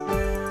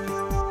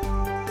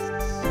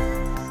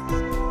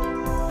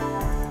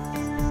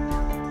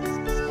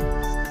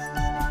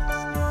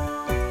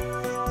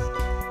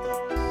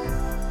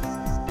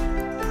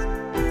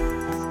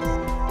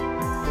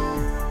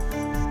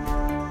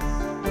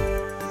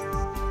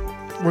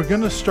We're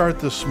going to start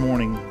this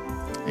morning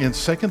in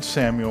 2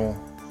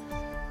 Samuel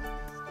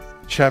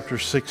chapter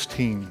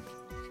 16.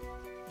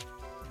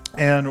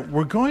 And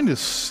we're going to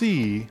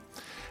see,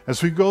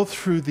 as we go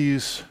through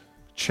these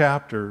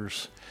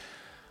chapters,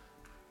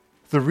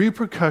 the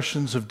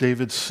repercussions of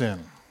David's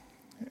sin.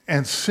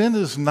 And sin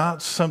is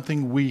not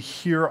something we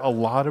hear a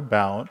lot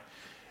about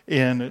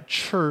in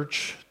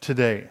church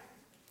today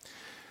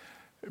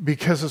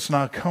because it's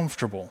not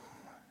comfortable.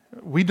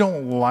 We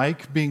don't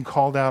like being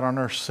called out on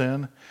our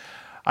sin.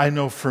 I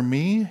know for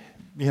me,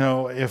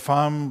 if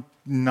I'm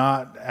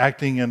not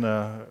acting in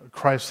a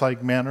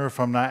Christ-like manner, if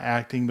I'm not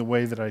acting the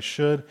way that I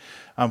should,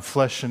 I'm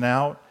fleshing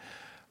out.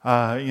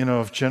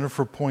 If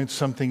Jennifer points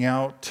something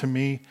out to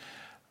me,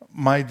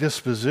 my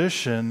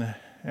disposition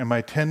and my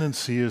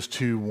tendency is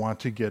to want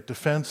to get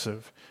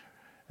defensive.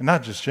 And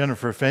not just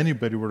Jennifer, if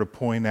anybody were to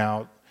point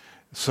out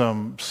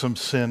some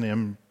sin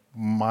in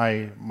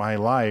my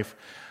life,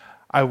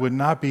 I would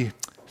not be,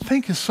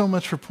 thank you so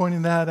much for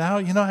pointing that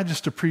out. I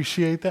just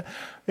appreciate that.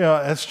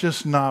 That's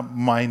just not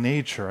my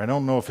nature. I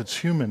don't know if it's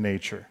human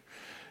nature.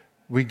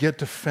 We get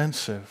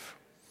defensive.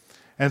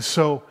 And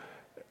so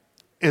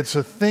it's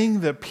a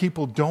thing that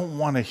people don't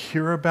want to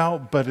hear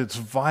about, but it's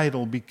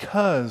vital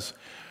because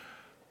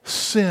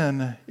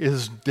sin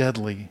is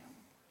deadly.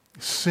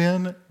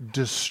 Sin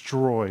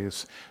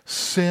destroys.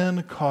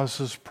 Sin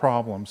causes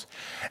problems.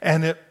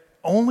 And it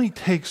only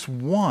takes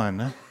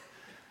one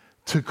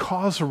to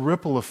cause a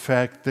ripple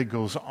effect that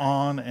goes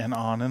on and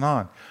on and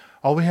on.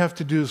 All we have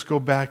to do is go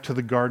back to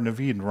the Garden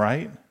of Eden,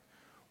 right?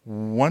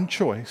 One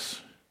choice,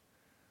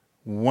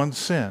 one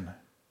sin,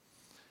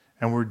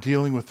 and we're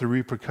dealing with the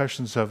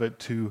repercussions of it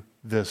to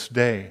this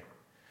day.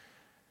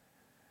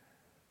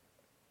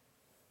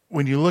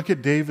 When you look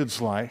at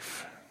David's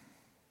life,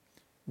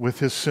 with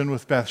his sin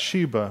with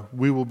Bathsheba,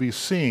 we will be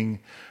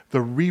seeing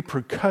the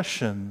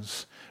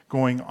repercussions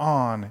going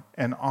on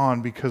and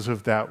on because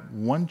of that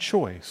one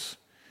choice,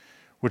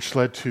 which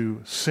led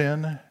to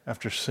sin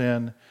after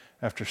sin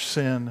after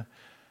sin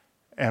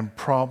and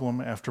problem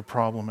after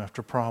problem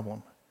after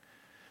problem.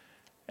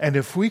 And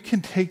if we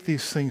can take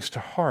these things to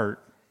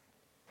heart,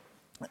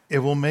 it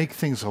will make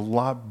things a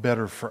lot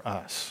better for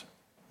us,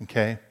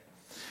 okay?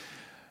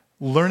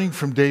 Learning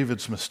from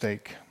David's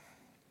mistake,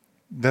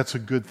 that's a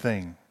good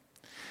thing.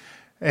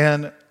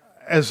 And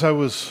as I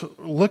was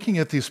looking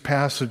at these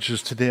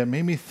passages today, it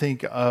made me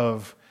think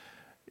of,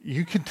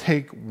 you can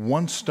take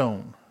one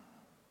stone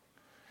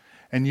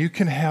and you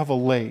can have a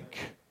lake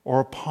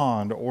or a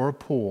pond or a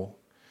pool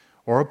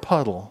or a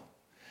puddle,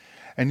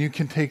 and you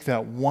can take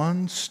that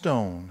one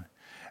stone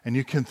and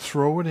you can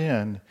throw it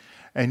in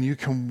and you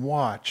can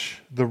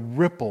watch the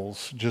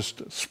ripples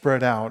just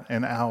spread out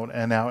and out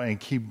and out and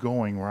keep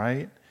going,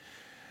 right?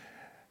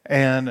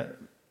 And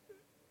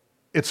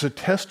it's a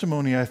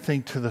testimony, I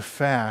think, to the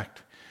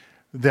fact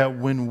that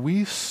when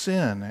we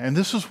sin, and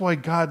this is why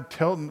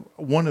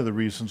one of the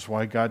reasons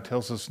why God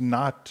tells us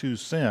not to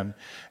sin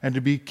and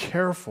to be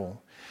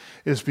careful,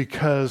 is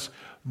because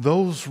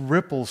those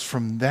ripples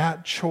from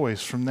that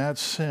choice, from that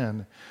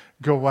sin,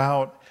 go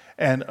out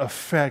and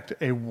affect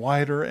a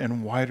wider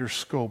and wider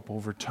scope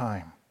over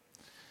time.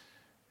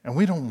 And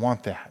we don't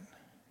want that,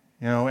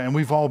 and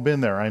we've all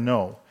been there, I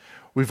know.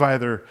 We've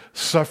either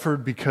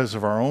suffered because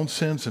of our own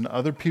sins and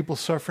other people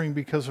suffering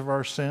because of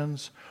our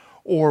sins,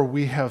 or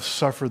we have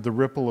suffered the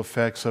ripple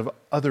effects of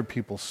other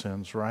people's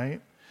sins,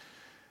 right?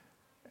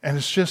 And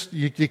it's just,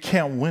 you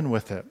can't win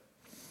with it.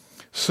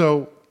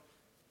 So,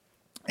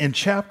 in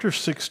chapter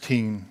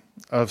 16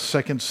 of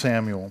 2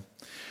 Samuel,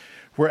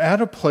 we're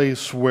at a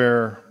place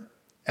where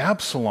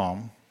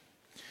Absalom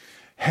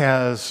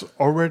has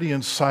already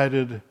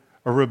incited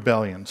a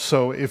rebellion.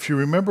 So if you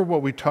remember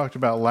what we talked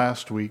about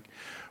last week,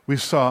 we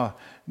saw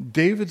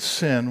David's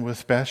sin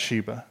with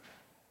Bathsheba,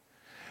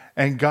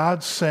 and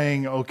God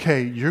saying,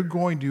 okay, you're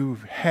going to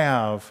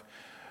have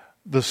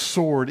the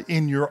sword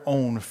in your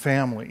own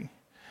family,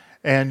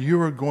 and you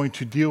are going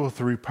to deal with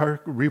the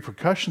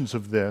repercussions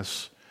of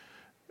this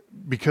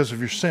because of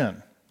your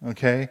sin,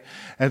 okay?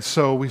 And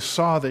so we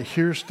saw that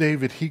here's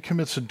David, he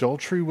commits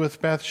adultery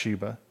with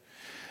Bathsheba,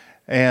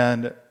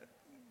 and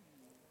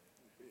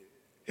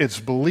it's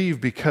believed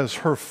because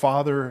her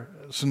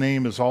father's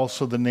name is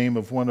also the name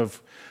of one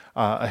of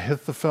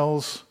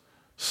Ahithophel's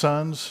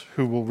sons,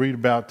 who we'll read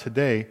about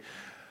today,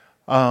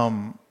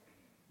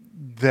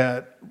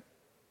 that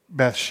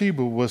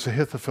Bathsheba was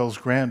Ahithophel's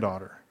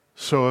granddaughter.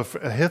 So if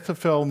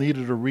Ahithophel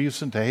needed a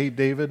reason to hate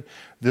David,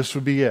 this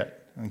would be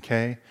it,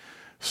 okay?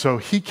 So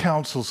he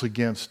counsels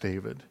against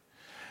David.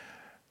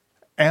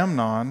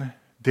 Amnon,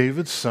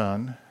 David's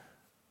son,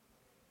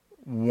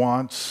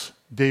 wants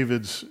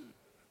David's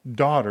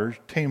daughter,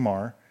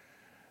 Tamar.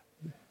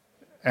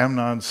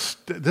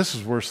 This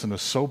is worse than a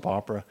soap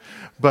opera,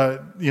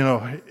 but,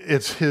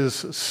 it's his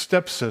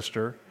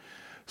stepsister.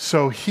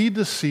 So he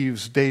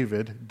deceives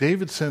David.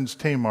 David sends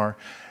Tamar.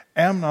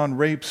 Amnon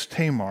rapes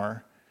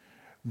Tamar.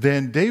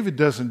 Then David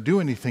doesn't do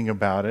anything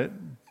about it,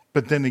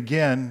 but then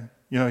again,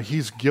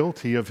 he's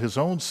guilty of his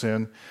own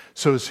sin.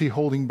 So is he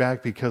holding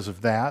back because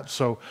of that?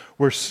 So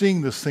we're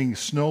seeing this thing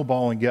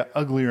snowball and get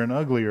uglier and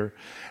uglier.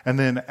 And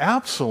then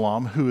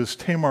Absalom, who is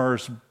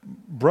Tamar's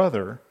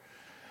brother,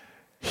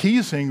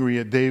 he's angry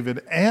at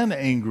David and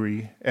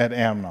angry at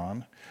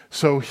Amnon.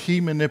 So he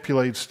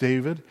manipulates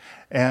David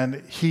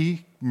and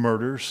he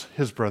murders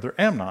his brother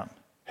Amnon,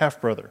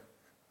 half-brother.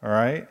 All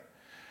right?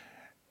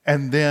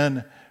 And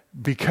then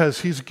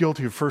because he's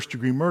guilty of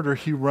first-degree murder,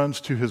 he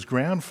runs to his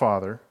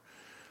grandfather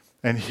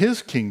and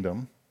his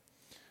kingdom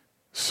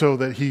so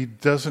that he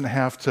doesn't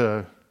have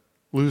to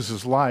lose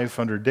his life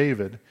under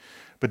David.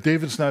 But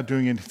David's not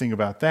doing anything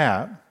about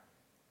that.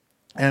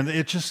 And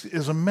it just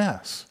is a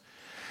mess.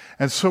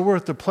 And so we're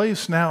at the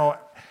place now,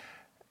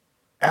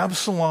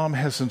 Absalom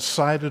has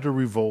incited a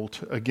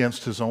revolt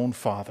against his own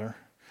father.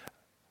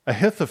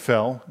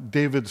 Ahithophel,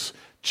 David's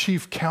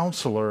chief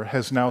counselor,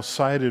 has now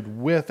sided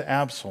with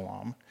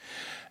Absalom.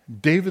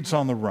 David's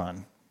on the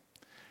run.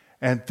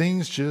 And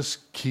things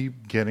just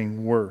keep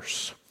getting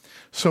worse.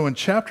 So in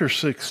chapter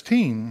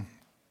 16,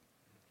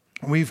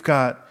 we've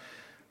got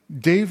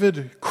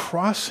David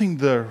crossing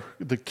the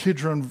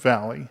Kidron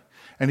Valley,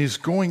 and he's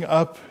going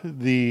up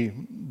the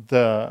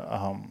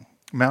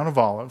Mount of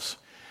Olives.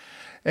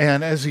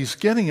 And as he's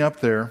getting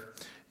up there,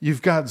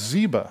 you've got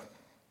Ziba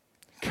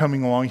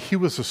coming along. He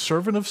was a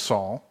servant of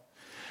Saul,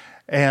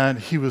 and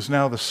he was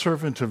now the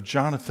servant of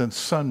Jonathan's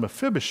son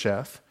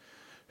Mephibosheth,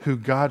 who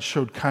God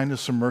showed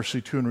kindness and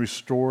mercy to and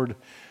restored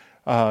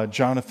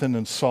Jonathan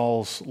and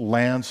Saul's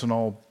lands and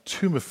all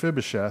to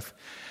Mephibosheth.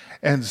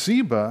 And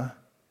Ziba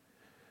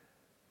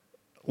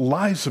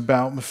lies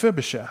about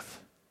Mephibosheth.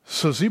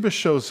 So Ziba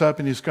shows up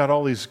and he's got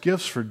all these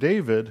gifts for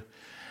David.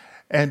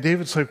 And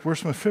David's like,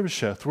 where's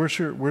Mephibosheth? Where's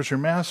your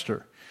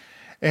master?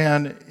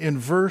 And in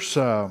verse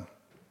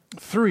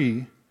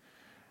 3,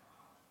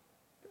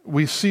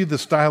 we see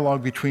this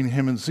dialogue between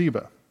him and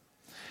Ziba.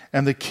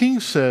 And the king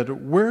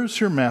said, where's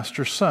your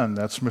master's son?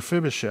 That's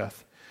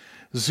Mephibosheth.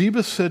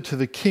 Ziba said to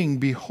the king,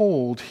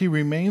 behold, he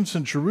remains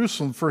in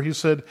Jerusalem, for he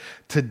said,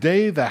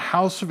 today the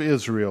house of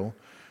Israel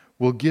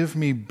will give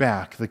me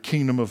back the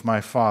kingdom of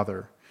my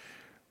father.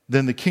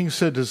 Then the king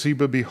said to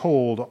Ziba,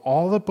 behold,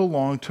 all that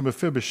belonged to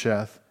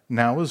Mephibosheth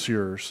now is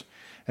yours.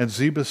 And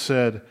Ziba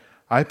said,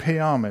 I pay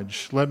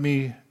homage. Let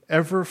me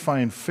ever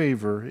find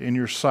favor in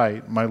your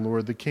sight, my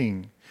lord the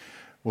king.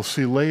 We'll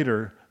see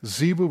later,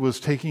 Ziba was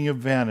taking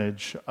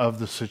advantage of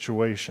the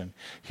situation.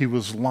 He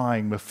was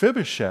lying.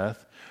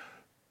 Mephibosheth,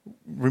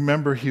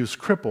 remember, he was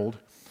crippled,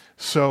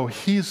 so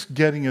he's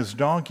getting his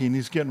donkey and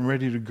he's getting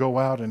ready to go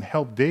out and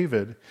help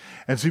David.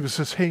 And Ziba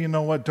says, hey, you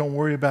know what? Don't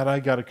worry about it. I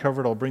got it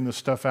covered. I'll bring the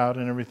stuff out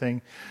and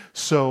everything.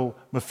 So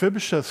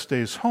Mephibosheth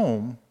stays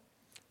home,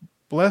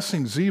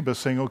 blessing Ziba,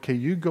 saying, okay,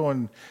 you go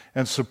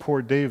and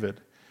support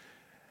David.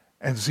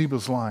 And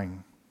Ziba's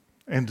lying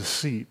and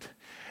deceit.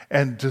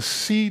 And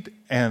deceit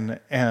and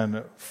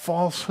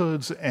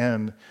falsehoods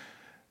and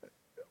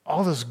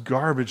all this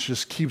garbage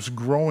just keeps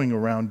growing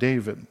around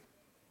David.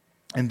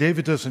 And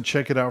David doesn't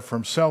check it out for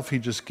himself. He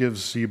just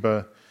gives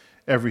Ziba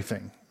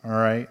everything, all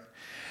right?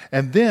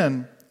 And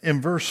then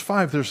in verse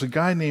 5, there's a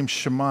guy named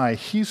Shimei.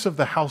 He's of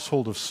the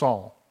household of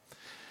Saul.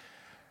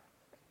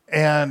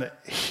 And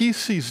he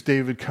sees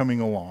David coming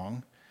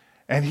along,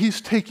 and he's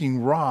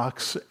taking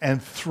rocks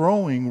and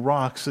throwing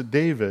rocks at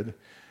David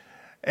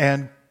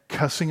and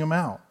cussing him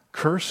out,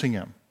 cursing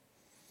him.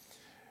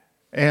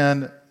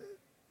 And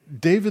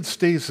David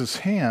stays his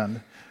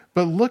hand,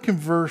 but look in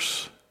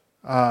verse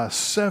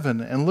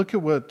 7 and look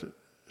at what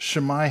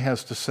Shimei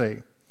has to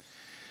say.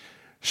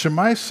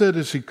 Shimei said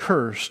as he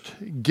cursed,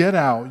 get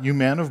out, you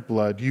man of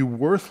blood, you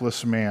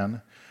worthless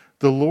man.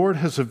 The Lord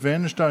has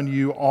avenged on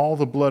you all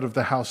the blood of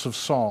the house of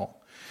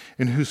Saul,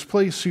 in whose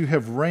place you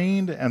have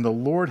reigned, and the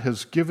Lord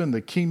has given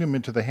the kingdom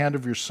into the hand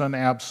of your son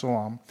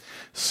Absalom.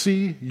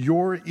 See,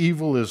 your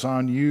evil is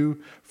on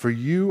you, for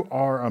you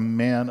are a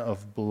man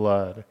of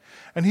blood.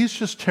 And he's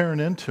just tearing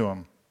into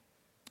him.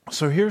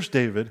 So here's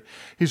David.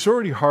 He's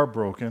already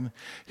heartbroken.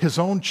 His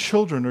own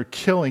children are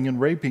killing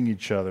and raping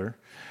each other,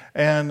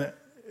 and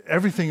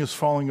everything is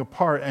falling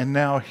apart. And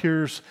now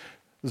here's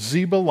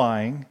Ziba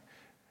lying,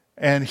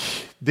 and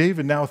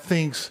David now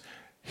thinks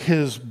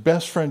his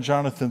best friend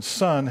Jonathan's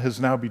son has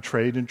now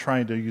betrayed and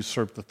trying to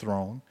usurp the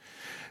throne.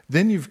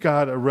 Then you've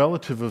got a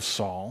relative of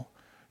Saul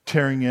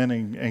tearing in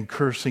and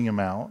cursing him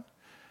out.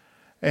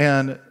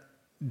 And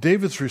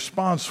David's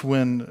response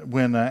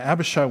when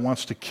Abishai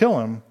wants to kill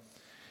him,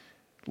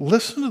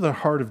 listen to the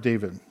heart of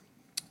David.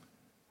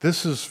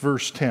 This is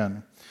verse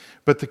 10.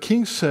 But the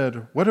king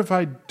said, what have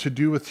I to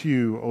do with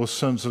you, O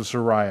sons of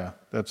Zeruiah?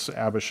 That's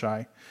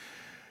Abishai.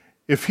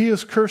 If he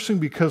is cursing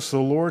because the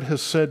Lord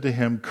has said to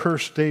him,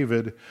 curse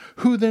David,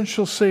 who then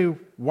shall say,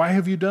 why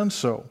have you done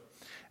so?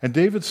 And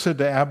David said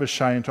to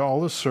Abishai and to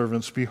all his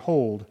servants,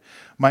 behold,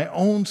 my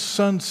own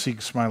son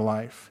seeks my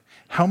life.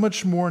 How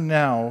much more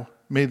now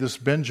may this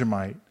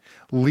Benjamite?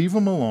 Leave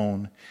him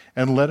alone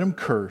and let him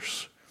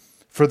curse,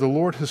 for the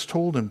Lord has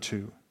told him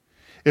to.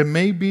 It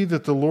may be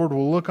that the Lord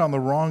will look on the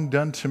wrong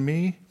done to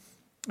me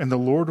and the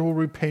Lord will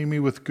repay me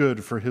with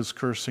good for his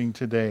cursing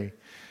today.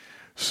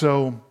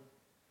 So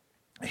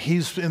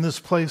he's in this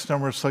place now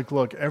where it's like,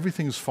 look,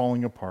 everything's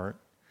falling apart.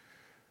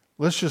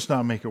 Let's just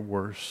not make it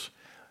worse.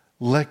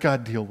 Let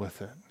God deal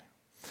with it.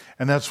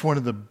 And that's one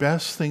of the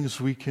best things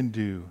we can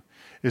do,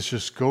 is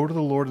just go to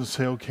the Lord and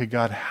say, okay,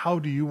 God, how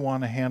do you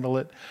want to handle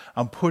it?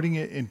 I'm putting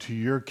it into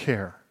your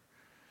care.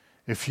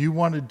 If you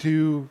want to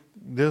do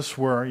this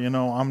where,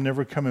 I'm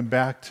never coming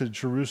back to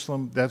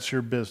Jerusalem, that's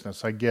your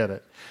business. I get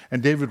it.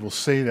 And David will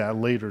say that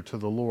later to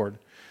the Lord.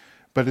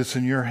 But it's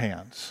in your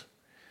hands.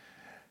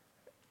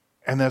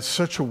 And that's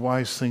such a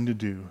wise thing to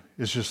do,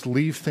 is just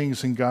leave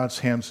things in God's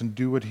hands and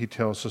do what he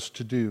tells us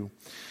to do.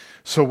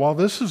 So while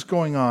this is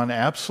going on,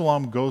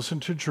 Absalom goes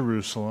into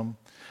Jerusalem.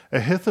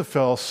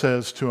 Ahithophel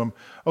says to him,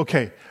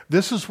 okay,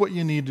 this is what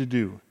you need to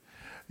do.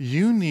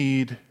 You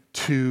need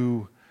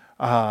to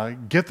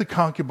get the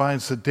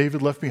concubines that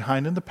David left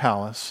behind in the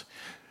palace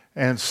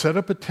and set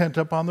up a tent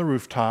up on the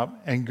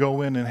rooftop and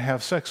go in and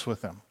have sex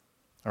with them.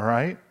 All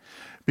right?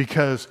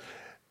 Because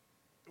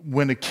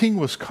when a king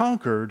was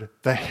conquered,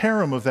 the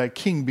harem of that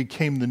king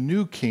became the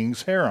new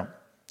king's harem.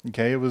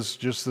 Okay? It was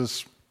just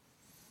this,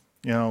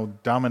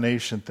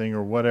 domination thing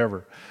or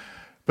whatever.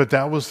 But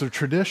that was the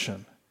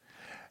tradition.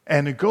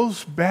 And it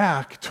goes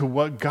back to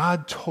what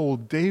God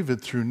told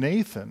David through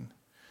Nathan.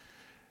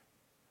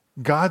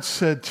 God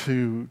said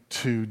to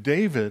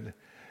David,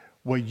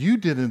 what you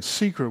did in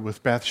secret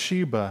with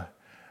Bathsheba,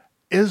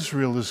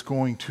 Israel is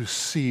going to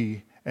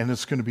see, and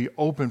it's going to be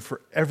open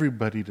for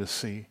everybody to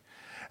see.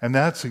 And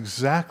that's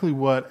exactly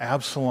what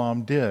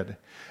Absalom did.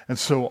 And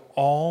so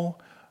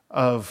all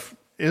of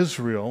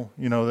Israel,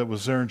 that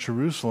was there in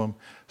Jerusalem,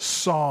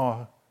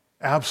 saw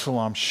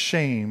Absalom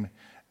shame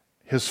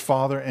his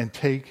father and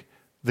take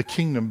the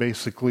kingdom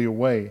basically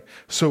away.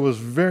 So it was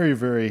very,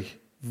 very,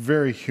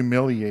 very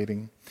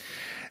humiliating.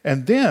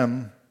 And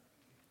then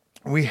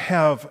we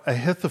have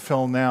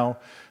Ahithophel now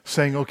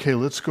saying, okay,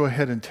 let's go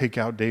ahead and take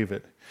out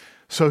David.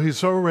 So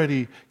he's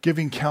already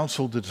giving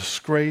counsel to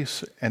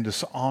disgrace and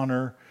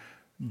dishonor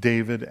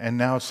David, and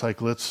now it's like,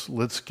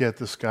 let's get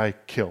this guy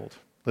killed.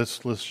 Let's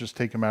just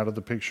take him out of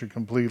the picture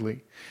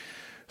completely.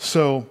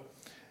 So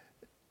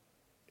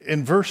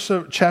in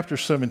chapter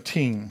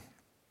 17,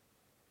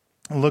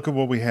 look at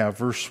what we have,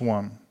 verse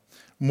 1.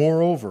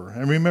 Moreover,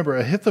 and remember,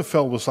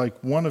 Ahithophel was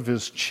like one of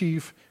his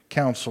chief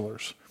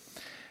counselors.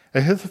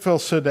 Ahithophel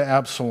said to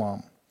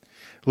Absalom,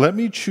 let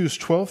me choose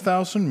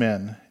 12,000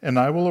 men, and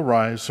I will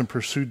arise and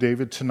pursue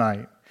David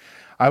tonight.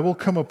 I will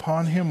come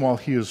upon him while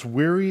he is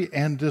weary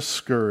and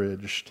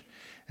discouraged,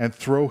 and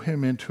throw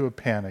him into a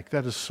panic.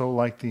 That is so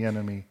like the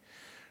enemy,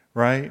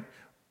 right?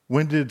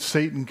 When did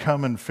Satan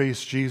come and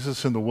face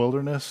Jesus in the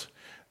wilderness?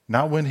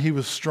 Not when he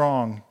was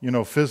strong,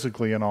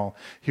 physically and all.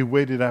 He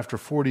waited after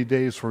 40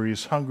 days where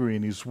he's hungry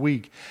and he's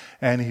weak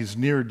and he's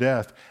near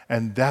death,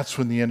 and that's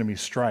when the enemy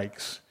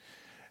strikes.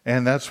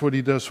 And that's what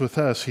he does with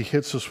us. He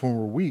hits us when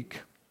we're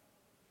weak.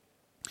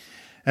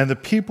 And the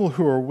people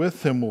who are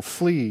with him will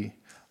flee.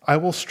 I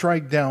will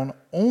strike down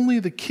only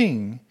the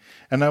king,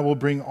 and I will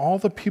bring all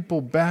the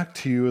people back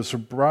to you as a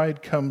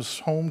bride comes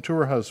home to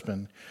her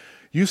husband.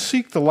 You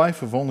seek the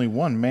life of only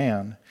one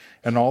man,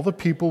 and all the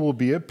people will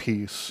be at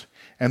peace.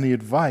 And the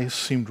advice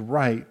seemed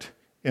right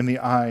in the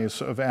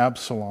eyes of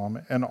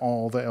Absalom and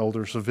all the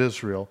elders of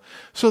Israel.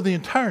 So the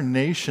entire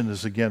nation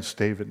is against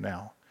David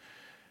now.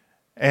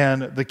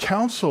 And the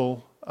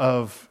counsel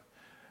of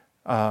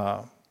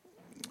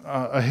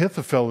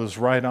Ahithophel is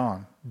right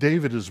on.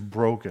 David is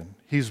broken.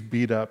 He's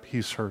beat up.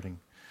 He's hurting.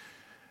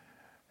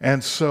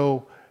 And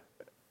so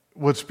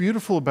what's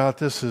beautiful about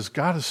this is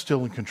God is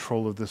still in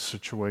control of this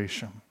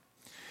situation.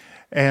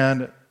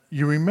 And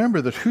you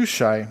remember that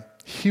Hushai,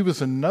 he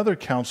was another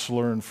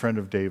counselor and friend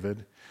of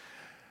David.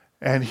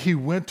 And he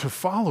went to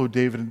follow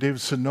David. And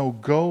David said, no,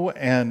 go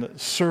and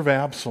serve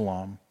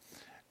Absalom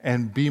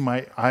and be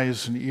my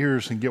eyes and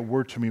ears and get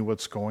word to me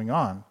what's going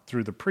on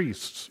through the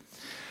priests.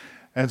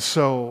 And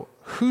so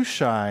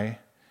Hushai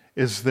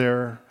is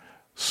there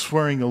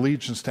swearing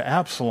allegiance to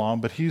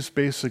Absalom, but he's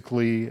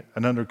basically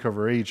an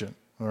undercover agent,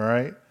 all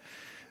right?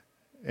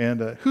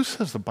 And who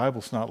says the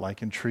Bible's not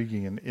like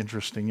intriguing and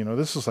interesting?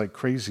 This is like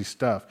crazy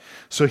stuff.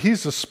 So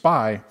he's a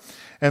spy.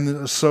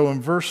 And so in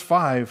verse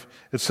 5,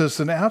 it says,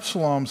 then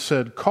Absalom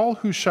said, call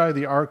Hushai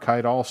the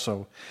Archite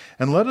also,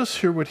 and let us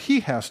hear what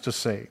he has to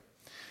say.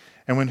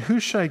 And when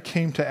Hushai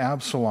came to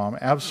Absalom,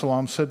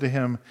 Absalom said to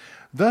him,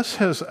 thus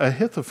has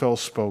Ahithophel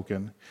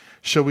spoken.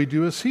 Shall we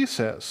do as he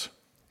says?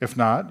 If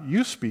not,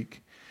 you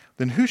speak.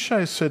 Then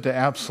Hushai said to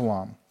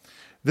Absalom,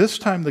 this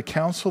time the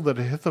counsel that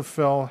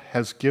Ahithophel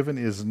has given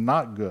is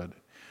not good.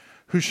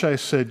 Hushai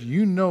said,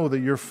 you know that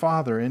your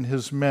father and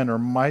his men are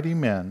mighty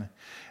men,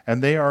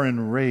 and they are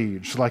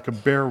enraged like a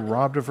bear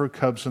robbed of her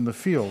cubs in the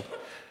field.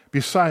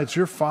 Besides,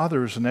 your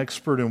father is an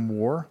expert in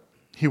war.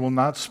 He will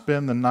not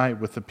spend the night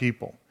with the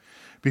people.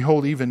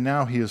 Behold, even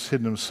now he has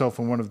hidden himself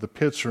in one of the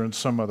pits or in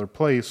some other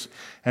place.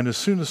 And as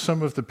soon as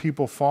some of the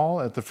people fall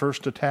at the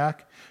first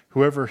attack,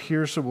 whoever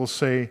hears it will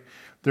say,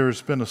 there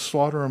has been a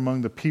slaughter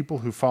among the people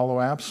who follow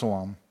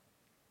Absalom.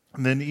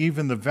 And then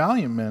even the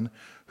valiant men,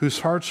 whose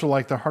hearts are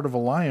like the heart of a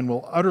lion,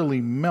 will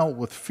utterly melt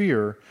with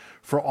fear,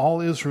 for all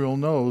Israel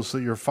knows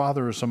that your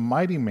father is a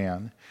mighty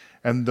man,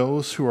 and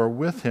those who are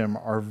with him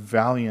are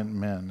valiant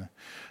men.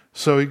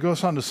 So he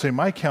goes on to say,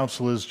 my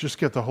counsel is just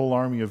get the whole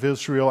army of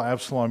Israel.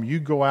 Absalom, you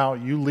go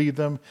out, you lead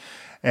them,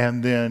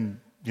 and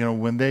then,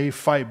 when they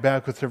fight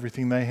back with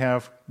everything they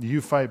have,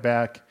 you fight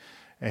back,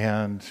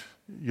 and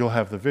you'll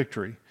have the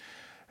victory.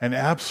 And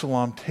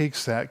Absalom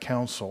takes that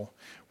counsel.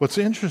 What's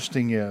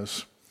interesting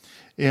is,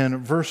 in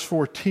verse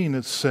 14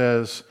 it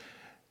says,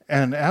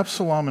 and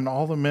Absalom and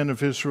all the men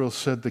of Israel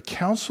said, the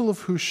counsel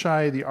of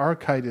Hushai the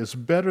Archite is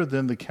better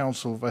than the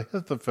counsel of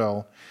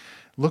Ahithophel.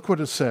 Look what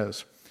it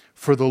says.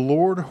 For the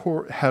Lord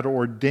had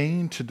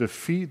ordained to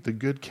defeat the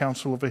good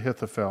counsel of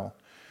Ahithophel,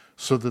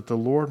 so that the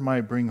Lord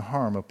might bring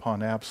harm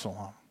upon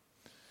Absalom.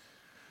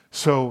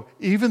 So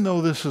even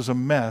though this is a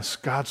mess,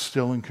 God's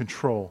still in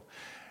control.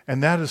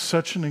 And that is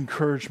such an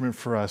encouragement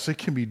for us. It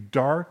can be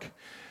dark.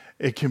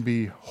 It can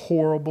be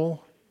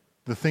horrible,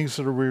 the things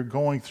that we're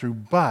going through,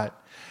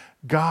 but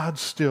God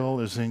still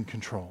is in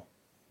control.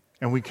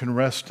 And we can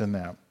rest in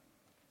that.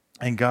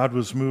 And God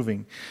was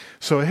moving.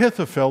 So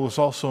Ahithophel was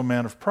also a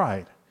man of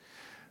pride.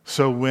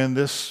 So when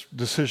this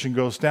decision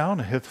goes down,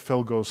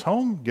 Ahithophel goes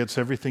home, gets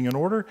everything in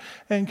order,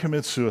 and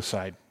commits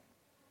suicide.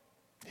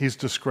 He's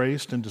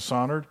disgraced and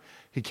dishonored.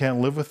 He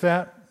can't live with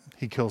that.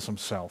 He kills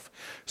himself.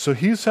 So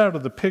he's out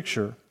of the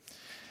picture,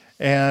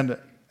 and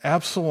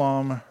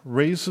Absalom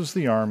raises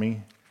the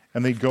army,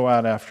 and they go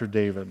out after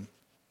David.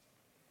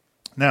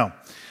 Now,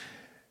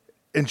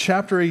 in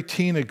chapter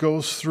 18, it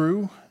goes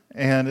through,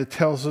 and it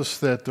tells us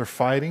that they're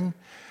fighting.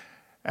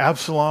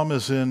 Absalom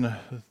is in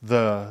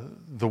the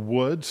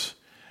woods,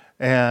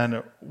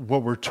 and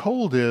what we're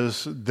told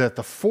is that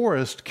the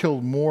forest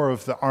killed more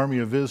of the army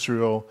of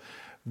Israel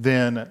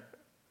than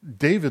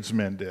David's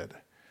men did.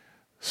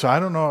 So I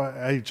don't know,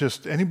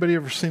 anybody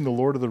ever seen The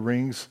Lord of the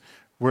Rings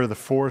where the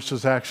forest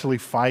is actually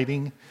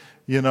fighting,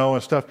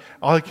 and stuff?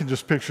 All I can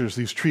just picture is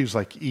these trees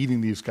like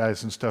eating these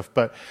guys and stuff,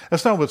 but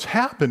that's not what's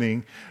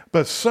happening.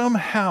 But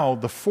somehow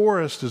the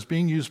forest is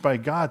being used by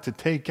God to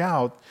take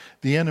out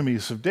the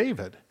enemies of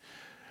David.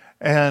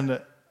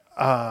 And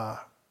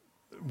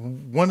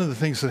one of the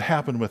things that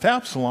happened with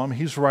Absalom,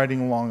 he's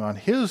riding along on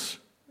his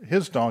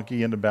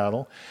donkey into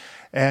battle,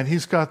 and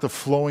he's got the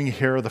flowing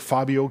hair, the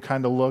Fabio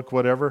kind of look,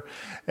 whatever,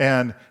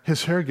 and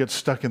his hair gets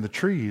stuck in the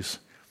trees.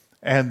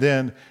 And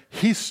then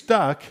he's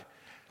stuck,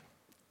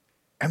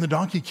 and the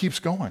donkey keeps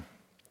going.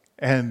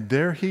 And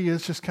there he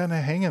is, just kind of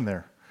hanging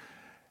there.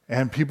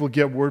 And people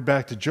get word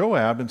back to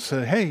Joab and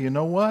say, hey, you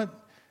know what?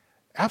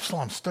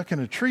 Absalom's stuck in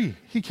a tree.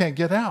 He can't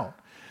get out.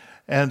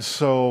 And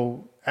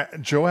so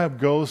Joab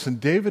goes, and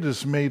David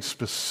has made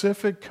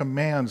specific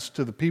commands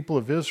to the people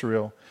of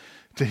Israel,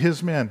 to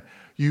his men.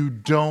 You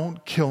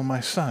don't kill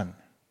my son.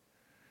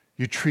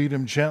 You treat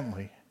him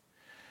gently.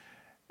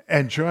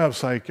 And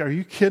Joab's like, are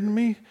you kidding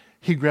me?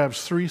 He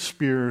grabs 3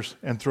 spears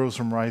and throws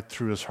them right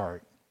through his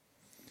heart.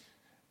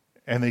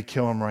 And they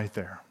kill him right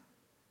there.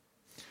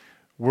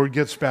 Word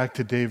gets back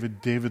to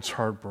David. David's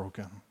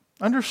heartbroken.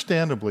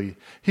 Understandably,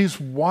 he's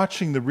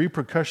watching the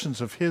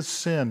repercussions of his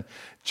sin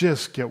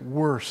just get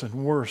worse and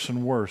worse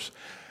and worse.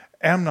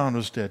 Amnon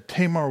was dead.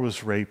 Tamar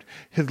was raped.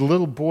 His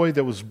little boy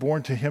that was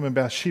born to him in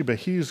Bathsheba,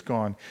 he's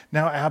gone.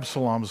 Now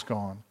Absalom's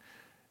gone.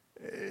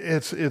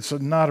 It's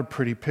not a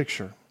pretty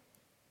picture.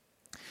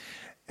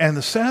 And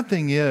the sad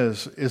thing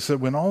is that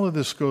when all of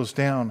this goes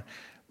down,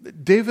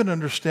 David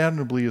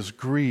understandably is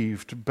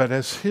grieved, but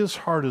as his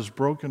heart is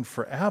broken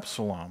for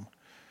Absalom,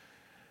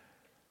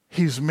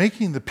 he's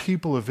making the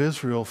people of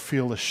Israel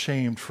feel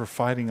ashamed for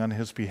fighting on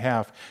his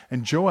behalf.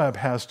 And Joab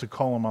has to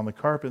call him on the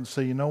carpet and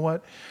say, you know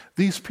what?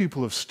 These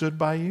people have stood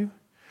by you.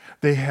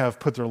 They have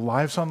put their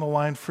lives on the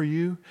line for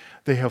you.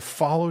 They have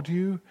followed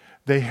you.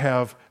 They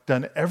have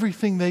done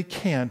everything they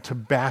can to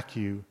back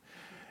you.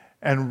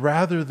 And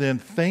rather than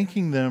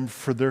thanking them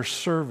for their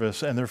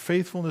service and their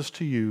faithfulness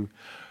to you,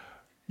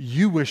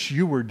 you wish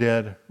you were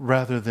dead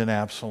rather than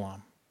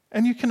Absalom.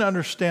 And you can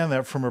understand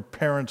that from a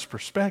parent's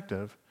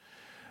perspective.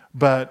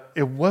 But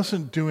it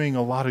wasn't doing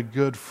a lot of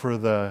good for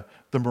the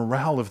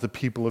morale of the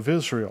people of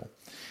Israel.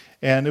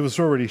 And it was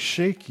already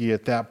shaky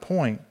at that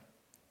point.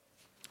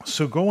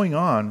 So going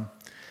on,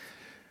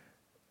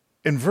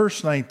 in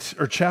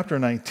chapter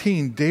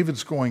 19,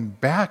 David's going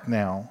back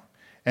now,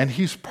 and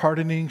he's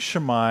pardoning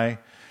Shammai.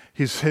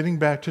 He's heading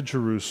back to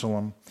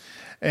Jerusalem.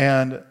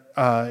 And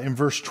in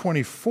verse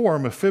 24,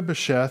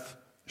 Mephibosheth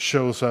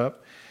shows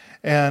up.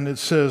 And it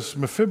says,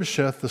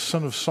 Mephibosheth, the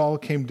son of Saul,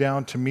 came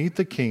down to meet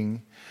the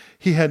king.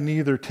 He had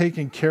neither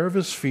taken care of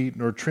his feet,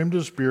 nor trimmed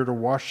his beard, or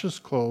washed his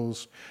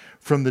clothes,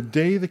 from the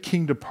day the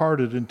king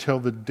departed until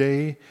the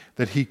day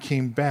that he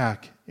came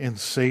back in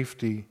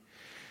safety.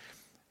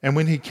 And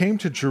when he came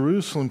to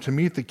Jerusalem to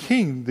meet the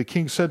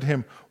king said to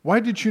him, why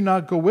did you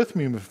not go with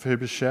me,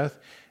 Mephibosheth?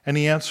 And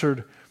he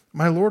answered,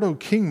 my lord, O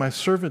king, my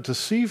servant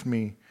deceived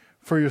me,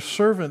 for your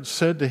servant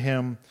said to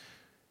him,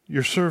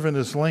 your servant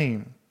is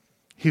lame.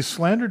 He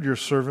slandered your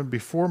servant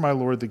before my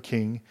lord the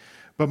king,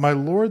 But my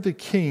lord the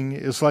king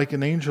is like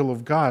an angel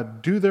of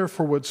God. Do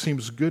therefore what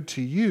seems good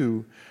to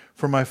you,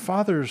 for my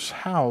father's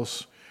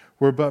house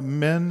were but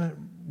men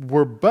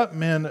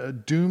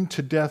doomed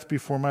to death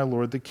before my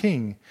lord the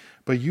king.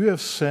 But you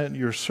have sent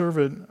your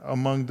servant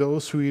among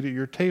those who eat at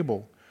your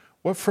table.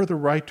 What further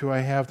right do I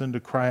have than to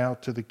cry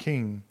out to the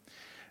king?"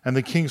 And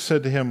the king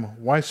said to him,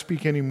 "Why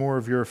speak any more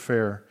of your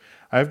affair?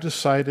 I have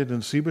decided,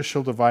 and Ziba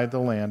shall divide the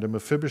land." And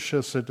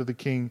Mephibosheth said to the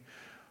king,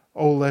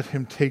 "Oh, let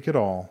him take it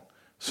all,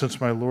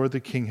 since my lord the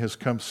king has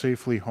come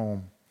safely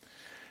home."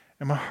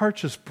 And my heart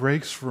just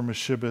breaks for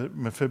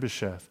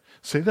Mephibosheth.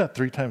 Say that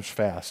 3 times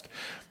fast.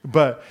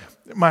 But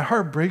my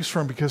heart breaks for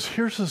him because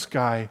here's this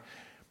guy,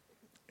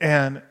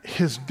 and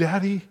his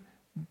daddy,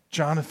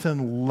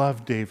 Jonathan,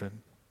 loved David.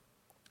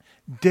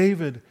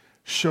 David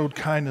showed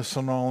kindness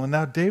and all, and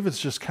now David's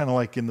just kind of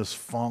like in this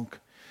funk.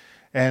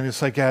 And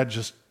it's like,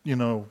 just,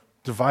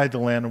 divide the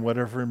land and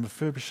whatever. And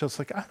Mephibosheth's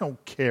like, "I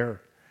don't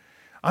care.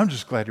 I'm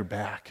just glad you're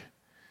back."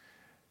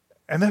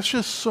 And that's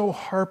just so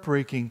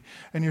heartbreaking.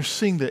 And you're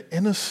seeing the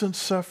innocent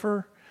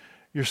suffer.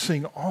 You're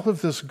seeing all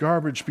of this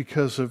garbage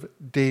because of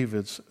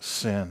David's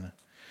sin.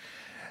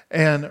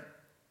 And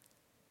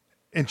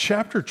in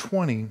chapter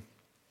 20,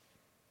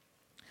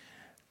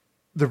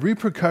 the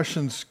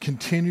repercussions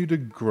continue to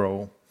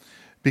grow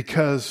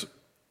because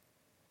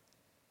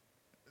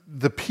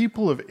the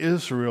people of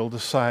Israel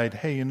decide,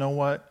 hey, you know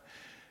what?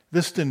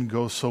 This didn't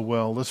go so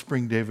well. Let's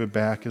bring David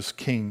back as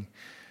king.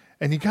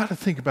 And you got to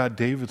think about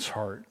David's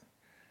heart.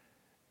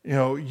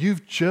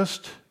 You've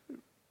just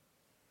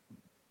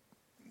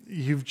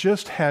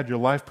had your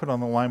life put on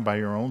the line by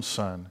your own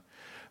son.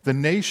 The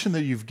nation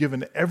that you've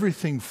given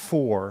everything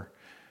for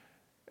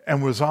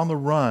and was on the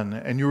run,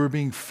 and you were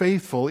being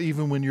faithful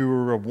even when you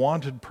were a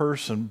wanted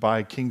person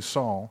by King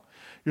Saul.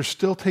 You're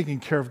still taking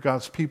care of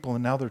God's people,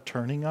 and now they're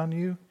turning on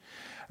you.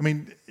 I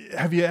mean,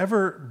 have you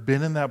ever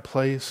been in that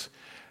place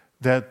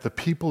that the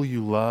people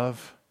you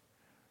love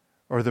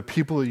or the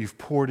people that you've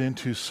poured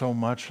into so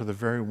much are the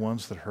very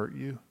ones that hurt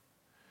you,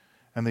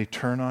 and they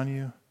turn on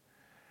you?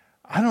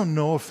 I don't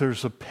know if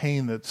there's a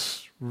pain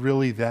that's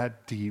really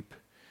that deep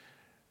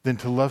than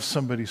to love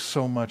somebody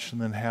so much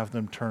and then have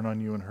them turn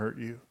on you and hurt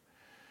you.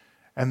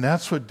 And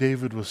that's what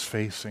David was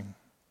facing.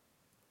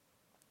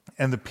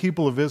 And the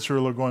people of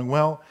Israel are going,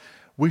 well,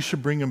 we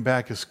should bring him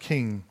back as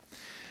king.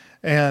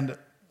 And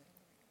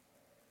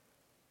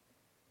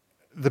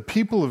the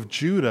people of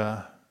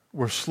Judah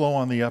were slow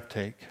on the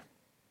uptake.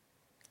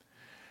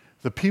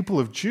 The people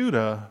of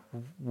Judah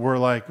were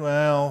like,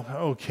 well,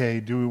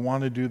 okay, do we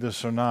want to do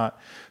this or not?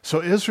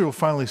 So Israel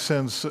finally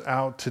sends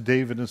out to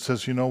David and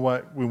says, you know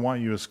what, we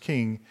want you as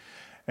king.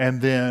 And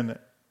then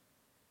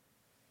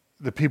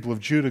the people of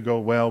Judah go,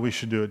 well, we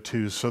should do it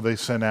too. So they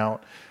sent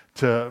out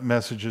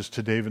messages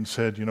to David and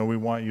said, we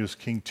want you as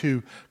king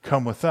too.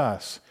 Come with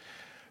us.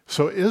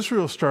 So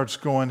Israel starts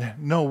going,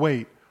 no,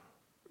 wait,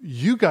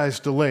 you guys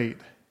delayed.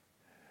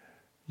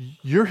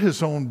 You're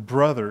his own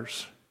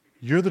brothers.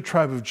 You're the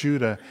tribe of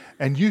Judah,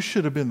 and you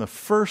should have been the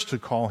first to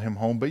call him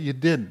home, but you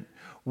didn't.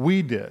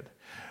 We did.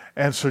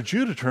 And so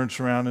Judah turns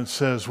around and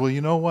says, well,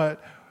 you know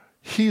what?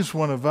 He's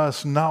one of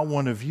us, not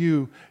one of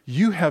you.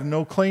 You have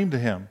no claim to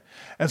him.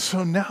 And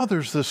so now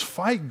there's this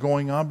fight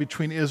going on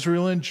between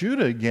Israel and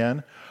Judah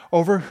again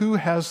over who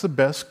has the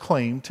best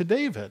claim to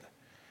David.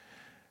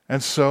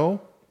 And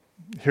so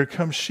here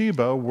comes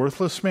Sheba, a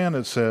worthless man,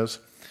 it says,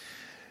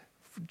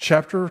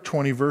 chapter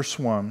 20, verse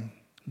 1.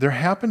 There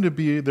happened to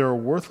be there a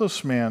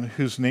worthless man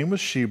whose name was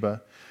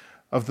Sheba,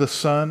 of the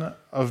son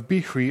of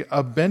Bichri,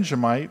 a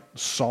Benjamite,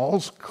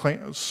 Saul's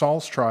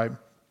tribe.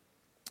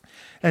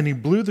 And he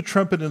blew the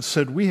trumpet and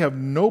said, we have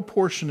no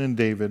portion in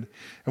David,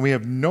 and we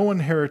have no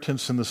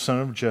inheritance in the son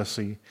of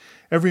Jesse.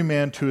 Every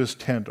man to his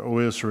tent, O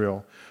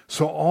Israel.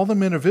 So all the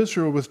men of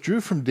Israel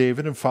withdrew from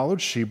David and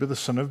followed Sheba, the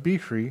son of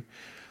Bichri.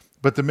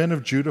 But the men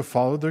of Judah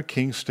followed their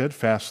king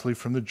steadfastly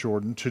from the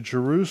Jordan to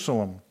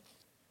Jerusalem.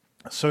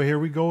 So here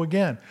we go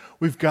again.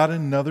 We've got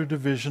another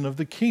division of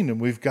the kingdom.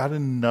 We've got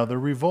another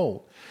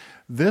revolt.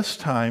 This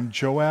time,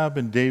 Joab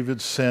and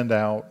David send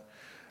out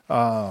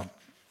a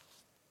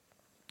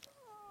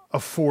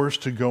force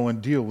to go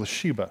and deal with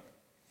Sheba.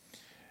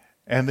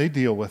 And they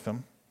deal with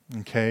him.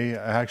 Okay,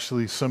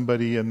 actually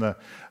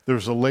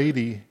there's a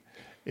lady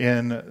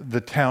in the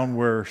town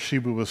where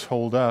Sheba was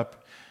holed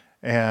up,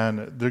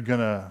 and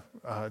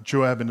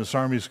Joab and his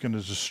army is going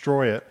to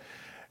destroy it.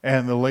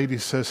 And the lady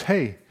says,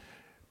 hey,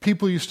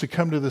 people used to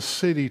come to the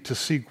city to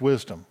seek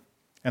wisdom.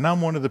 And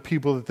I'm one of the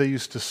people that they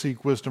used to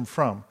seek wisdom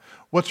from.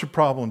 What's your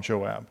problem,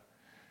 Joab?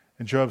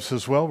 And Joab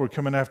says, well, we're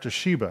coming after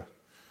Sheba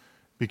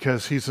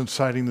because he's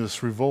inciting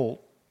this revolt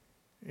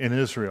in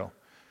Israel.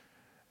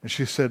 And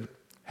she said,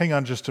 hang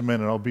on just a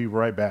minute, I'll be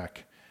right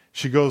back.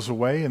 She goes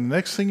away, and the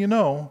next thing you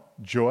know,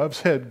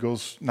 Shemai's head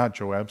goes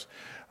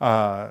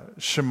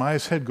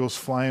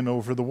flying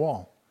over the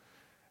wall.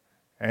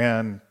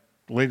 And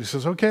the lady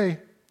says, okay,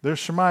 there's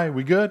Shemai,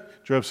 we good?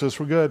 Joab says,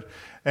 we're good.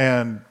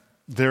 And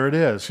there it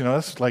is.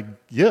 That's like,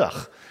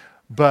 yuck.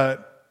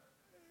 But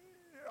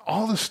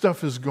all this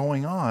stuff is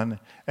going on,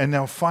 and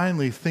now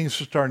finally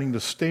things are starting to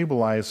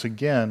stabilize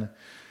again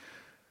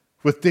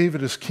with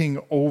David as king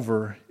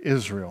over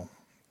Israel.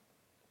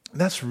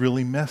 That's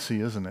really messy,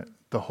 isn't it?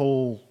 The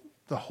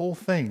whole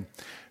thing.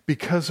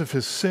 Because of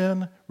his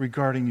sin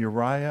regarding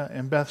Uriah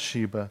and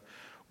Bathsheba,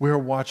 we're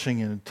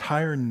watching an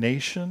entire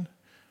nation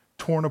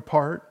torn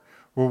apart.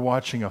 We're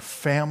watching a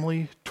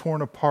family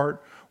torn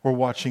apart. We're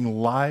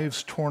watching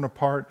lives torn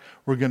apart.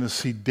 We're going to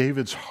see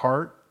David's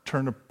heart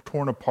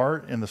torn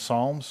apart in the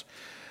Psalms.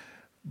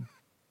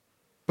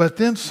 But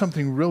then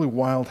something really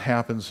wild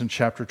happens in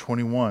chapter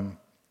 21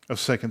 of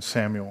 2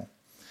 Samuel.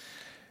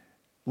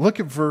 Look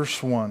at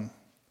verse 1.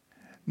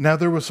 Now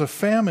there was a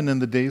famine in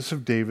the days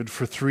of David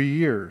for 3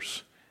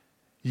 years,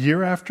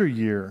 year after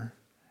year,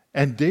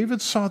 and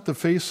David sought the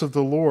face of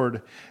the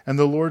Lord, and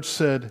the Lord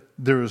said,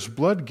 there is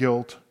blood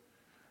guilt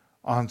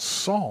on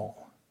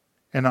Saul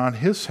and on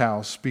his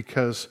house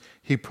because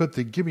he put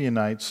the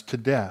Gibeonites to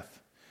death.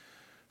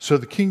 So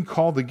the king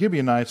called the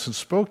Gibeonites and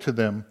spoke to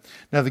them.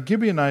 Now the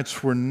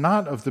Gibeonites were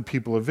not of the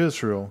people of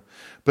Israel,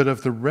 but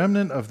of the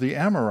remnant of the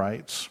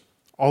Amorites.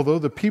 Although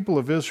the people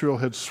of Israel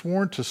had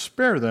sworn to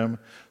spare them,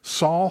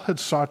 Saul had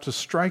sought to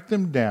strike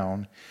them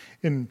down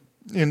in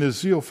his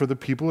zeal for the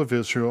people of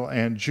Israel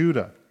and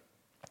Judah.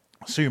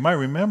 So you might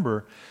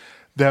remember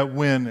that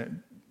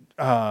when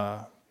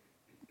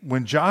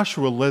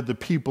Joshua led the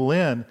people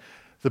in,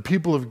 the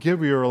people of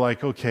Gibeah are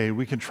like, okay,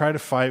 we can try to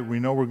fight. We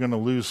know we're going to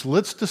lose.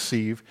 Let's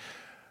deceive.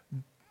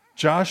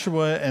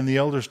 Joshua and the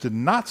elders did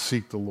not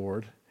seek the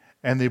Lord,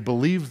 and they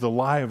believed the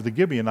lie of the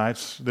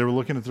Gibeonites. They were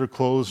looking at their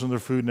clothes and their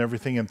food and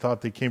everything and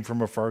thought they came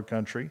from a far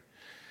country.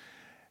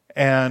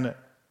 And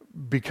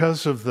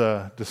because of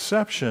the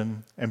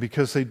deception and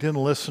because they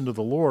didn't listen to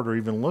the Lord or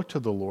even look to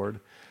the Lord,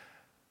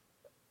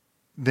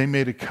 they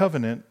made a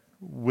covenant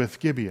with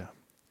Gibeah.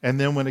 And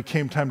then when it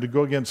came time to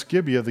go against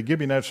Gibeah, the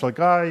Gibeonites were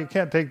like, you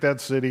can't take that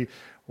city.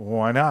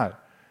 Why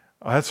not?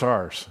 That's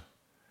ours.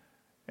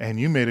 And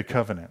you made a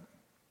covenant.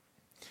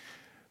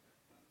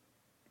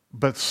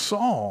 But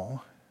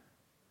Saul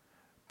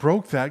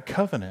broke that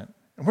covenant.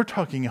 And we're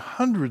talking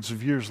hundreds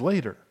of years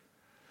later.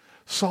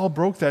 Saul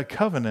broke that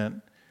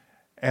covenant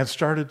and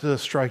started to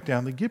strike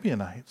down the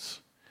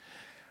Gibeonites.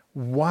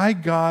 Why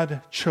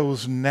God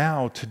chose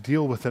now to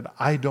deal with it,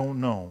 I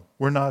don't know.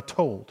 We're not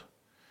told.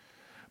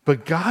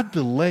 But God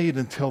delayed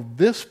until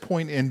this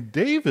point in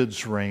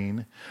David's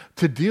reign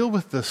to deal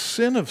with the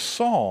sin of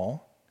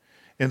Saul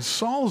in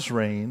Saul's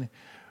reign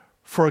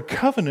for a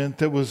covenant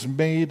that was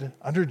made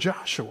under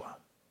Joshua.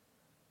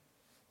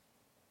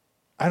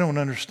 I don't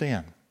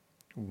understand.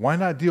 Why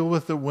not deal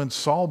with it when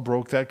Saul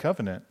broke that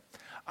covenant?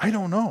 I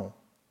don't know.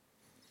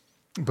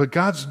 But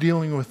God's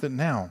dealing with it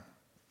now.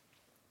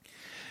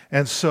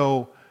 And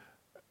so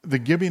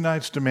the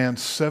Gibeonites demand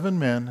 7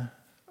 men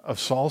of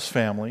Saul's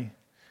family,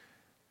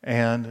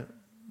 and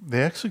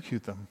they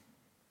execute them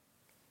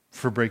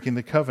for breaking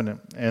the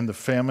covenant. And the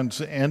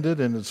famine's ended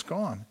and it's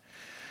gone.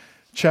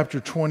 Chapter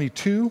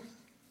 22,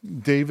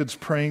 David's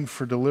praying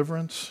for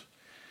deliverance.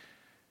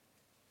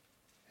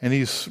 And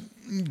he's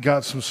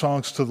got some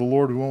songs to the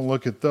Lord. We won't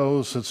look at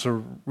those. It's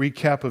a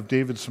recap of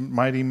David's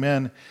mighty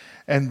men.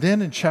 And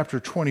then in chapter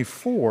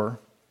 24,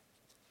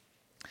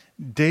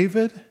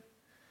 David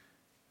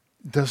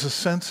does a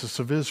census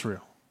of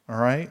Israel. All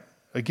right?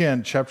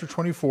 Again, chapter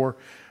 24,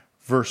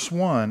 verse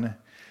 1.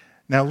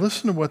 Now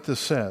listen to what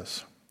this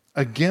says.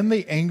 Again,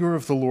 the anger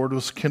of the Lord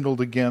was kindled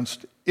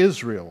against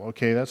Israel.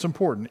 Okay, that's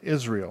important.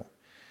 Israel.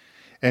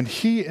 And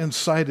he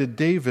incited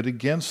David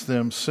against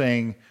them,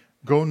 saying,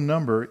 go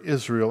number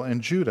Israel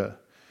and Judah.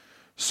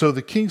 So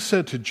the king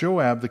said to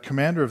Joab, the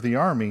commander of the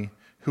army,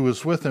 who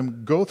was with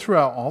him, go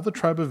throughout all the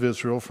tribe of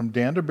Israel from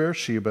Dan to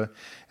Beersheba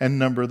and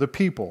number the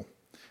people,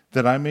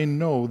 that I may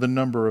know the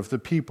number of the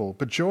people.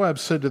 But Joab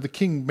said to the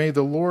king, may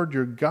the Lord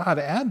your God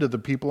add to the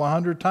people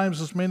 100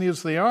 times as many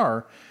as they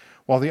are,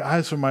 while the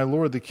eyes of my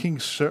lord the king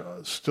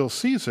still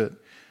sees it.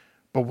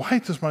 But why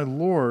does my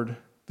lord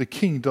the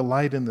king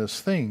delight in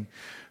this thing?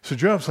 So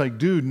Joab's like,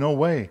 dude, no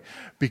way.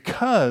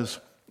 Because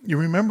you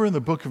remember in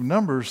the book of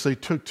Numbers, they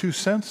took 2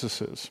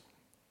 censuses.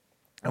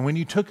 And when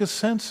you took a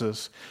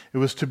census, it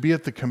was to be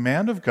at the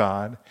command of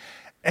God,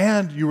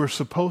 and you were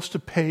supposed to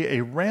pay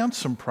a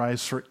ransom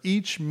price for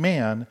each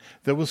man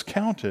that was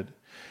counted.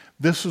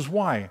 This is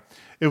why.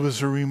 It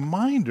was a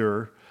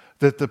reminder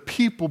that the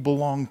people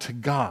belonged to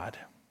God.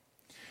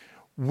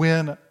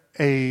 When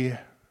a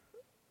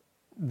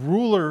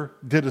ruler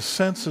did a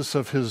census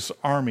of his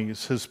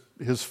armies,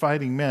 his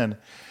fighting men,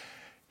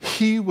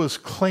 he was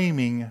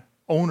claiming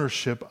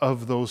ownership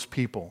of those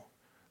people.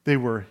 They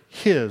were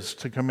his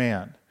to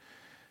command.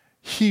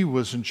 He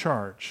was in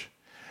charge.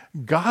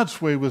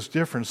 God's way was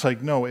different. It's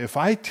like, no, if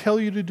I tell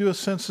you to do a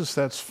census,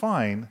 that's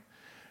fine,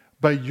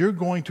 but you're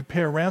going to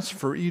pay a ransom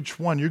for each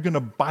one. You're going to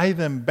buy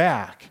them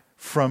back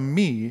from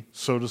me,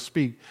 so to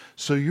speak.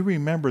 So you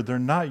remember, they're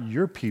not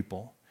your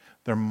people.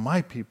 They're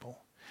my people.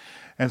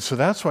 And so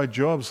that's why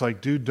Joab's like,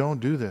 dude,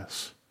 don't do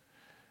this.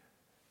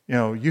 You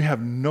know, you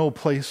have no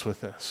place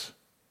with this.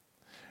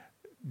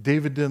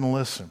 David didn't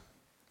listen.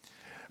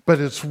 But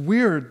it's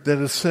weird that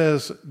it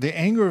says the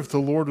anger of the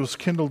Lord was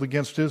kindled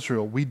against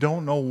Israel. We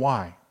don't know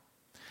why.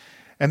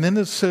 And then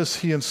it says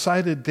he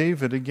incited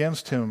David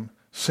against him,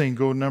 saying,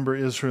 go number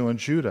Israel and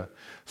Judah.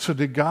 So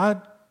did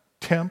God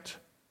tempt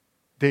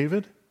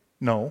David?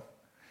 No.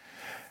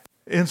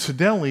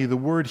 Incidentally, the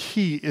word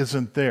he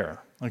isn't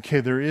there.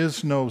 Okay, there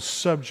is no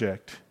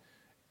subject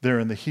there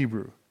in the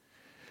Hebrew.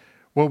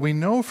 What we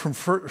know from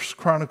 1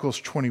 Chronicles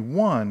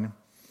 21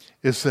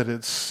 is that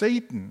it's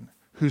Satan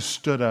who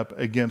stood up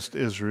against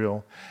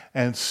Israel,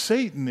 and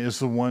Satan is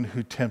the one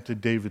who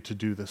tempted David to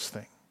do this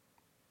thing.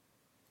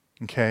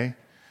 Okay?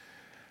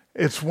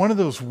 It's one of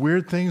those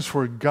weird things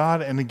where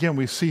God, and again,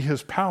 we see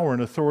his power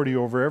and authority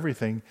over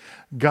everything.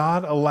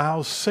 God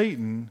allows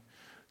Satan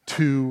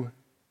to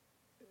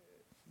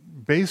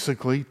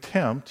basically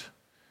tempt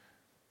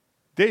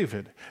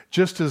David,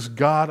 just as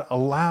God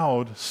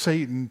allowed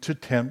Satan to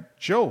tempt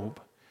Job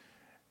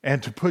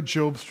and to put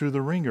Job through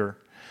the ringer.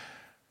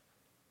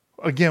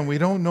 Again, we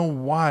don't know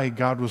why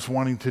God was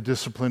wanting to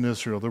discipline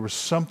Israel. There was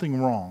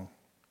something wrong,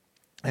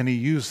 and he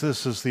used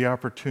this as the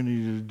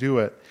opportunity to do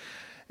it.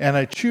 And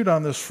I chewed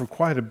on this for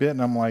quite a bit,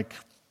 and I'm like,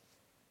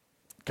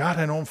 God,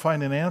 I don't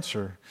find an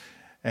answer.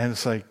 And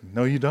it's like,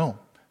 no, you don't.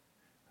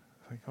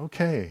 It's like,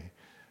 okay.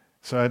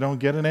 So I don't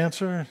get an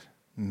answer?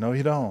 No,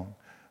 you don't.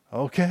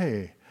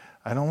 Okay.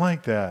 I don't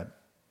like that.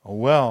 Oh,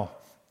 well,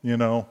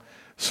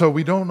 So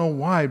we don't know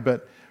why,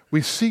 but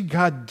we see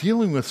God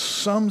dealing with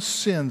some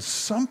sin,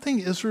 something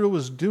Israel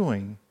was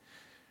doing,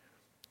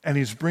 and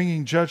he's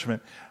bringing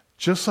judgment,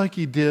 just like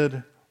he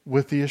did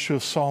with the issue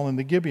of Saul and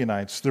the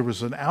Gibeonites. There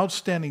was an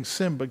outstanding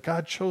sin, but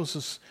God chose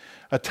us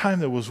a time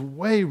that was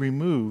way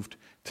removed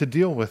to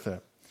deal with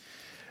it.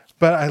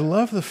 But I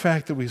love the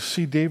fact that we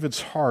see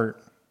David's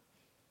heart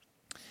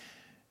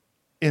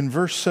in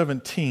verse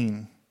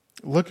 17.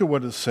 Look at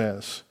what it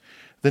says.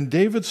 Then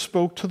David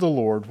spoke to the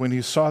Lord when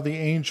he saw the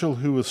angel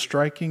who was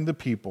striking the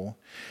people,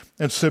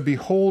 and said,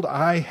 behold,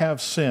 I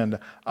have sinned.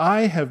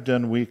 I have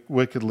done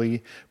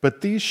wickedly, but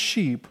these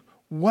sheep,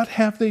 what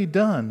have they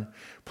done?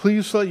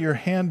 Please let your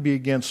hand be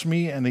against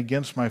me and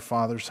against my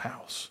father's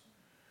house.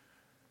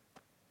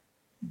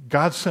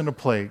 God sent a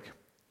plague.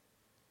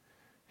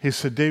 He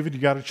said, David,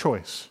 you got a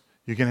choice.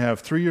 You can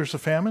have 3 years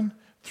of famine,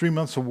 3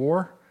 months of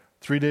war,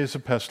 3 days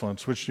of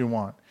pestilence. Which do you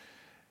want?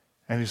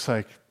 And he's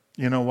like,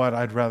 you know what?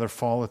 I'd rather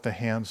fall at the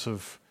hands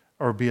of,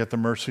 or be at the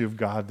mercy of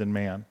God than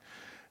man.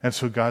 And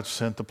so God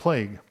sent the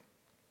plague.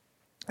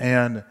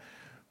 And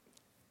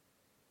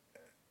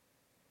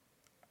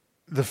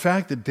the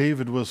fact that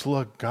David was,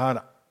 look,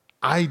 God,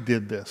 I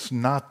did this,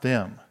 not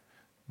them.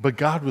 But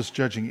God was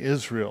judging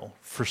Israel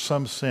for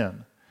some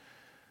sin.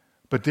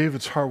 But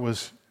David's heart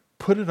was,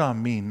 put it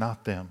on me,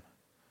 not them.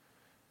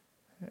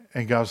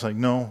 And God's like,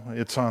 no,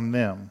 it's on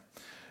them.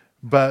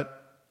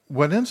 But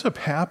what ends up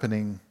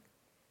happening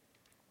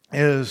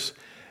is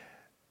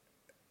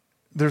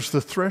there's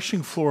the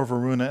threshing floor of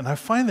Araunah, and I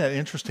find that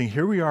interesting.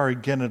 Here we are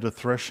again at a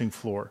threshing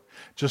floor,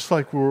 just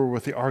like we were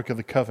with the Ark of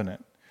the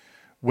Covenant.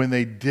 When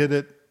they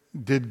did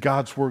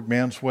God's work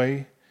man's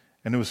way,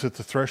 and it was at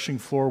the threshing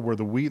floor where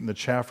the wheat and the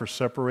chaff are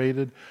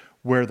separated,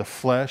 where the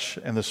flesh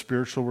and the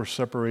spiritual were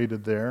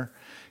separated there.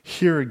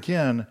 Here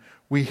again,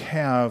 we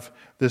have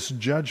this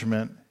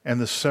judgment and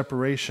this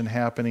separation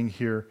happening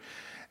here.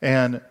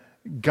 And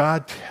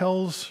God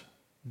tells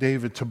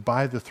David to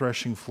buy the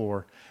threshing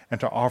floor and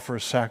to offer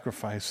a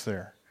sacrifice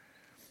there.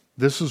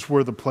 This is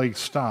where the plague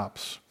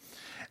stops.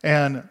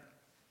 And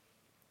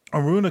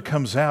Araunah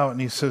comes out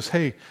and he says,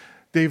 hey,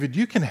 David,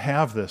 you can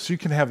have this. You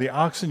can have the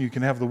oxen, you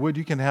can have the wood,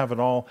 you can have it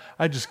all.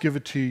 I just give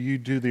it to you. You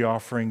do the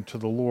offering to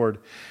the Lord.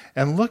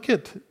 And look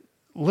at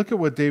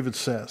what David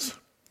says.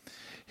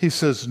 He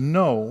says,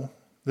 no,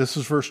 this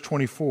is verse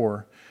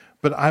 24,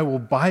 but I will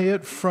buy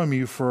it from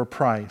you for a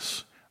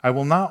price. I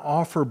will not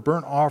offer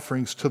burnt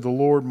offerings to the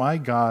Lord my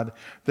God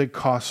that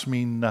cost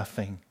me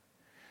nothing.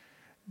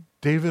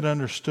 David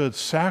understood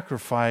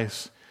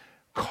sacrifice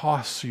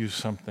costs you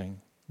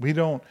something. We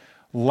don't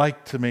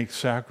like to make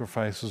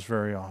sacrifices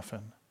very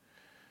often.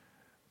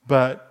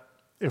 But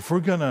if we're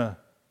going to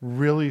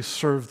really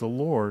serve the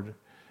Lord,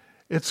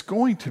 it's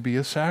going to be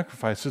a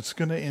sacrifice. It's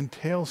going to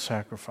entail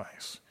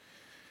sacrifice.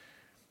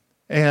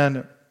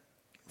 And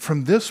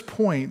from this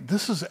point,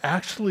 this is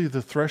actually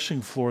the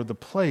threshing floor, the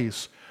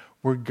place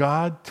where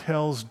God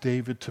tells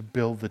David to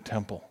build the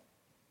temple.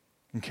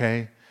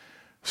 Okay?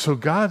 So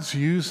God's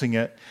using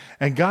it,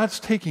 and God's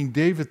taking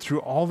David through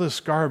all this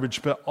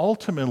garbage, but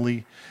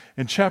ultimately,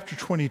 in chapter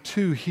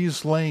 22,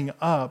 he's laying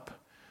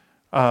up,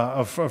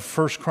 of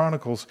 1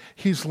 Chronicles,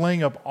 he's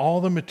laying up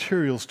all the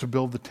materials to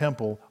build the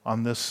temple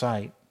on this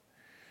site.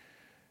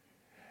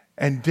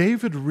 And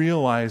David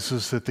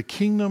realizes that the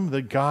kingdom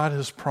that God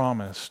has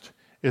promised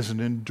is an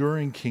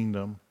enduring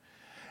kingdom.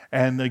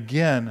 And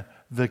again,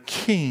 the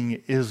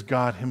king is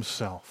God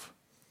himself.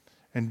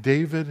 And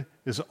David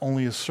is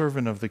only a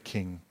servant of the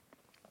king.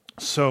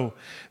 So,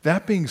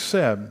 that being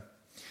said,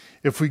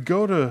 if we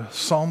go to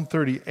Psalm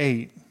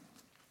 38,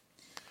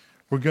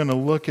 we're going to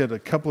look at a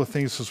couple of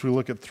things as we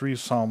look at 3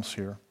 Psalms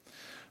here.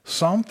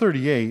 Psalm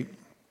 38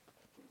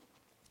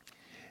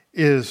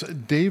 is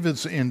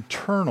David's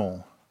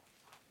internal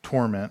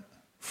torment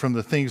from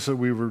the things that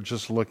we were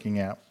just looking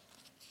at.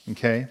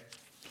 Okay?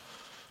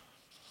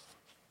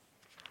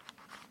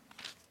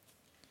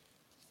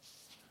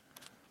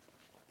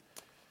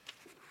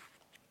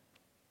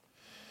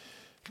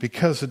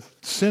 Because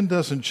sin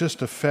doesn't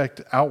just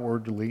affect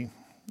outwardly,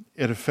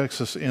 it affects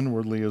us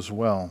inwardly as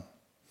well.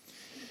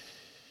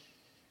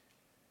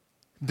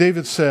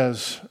 David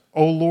says,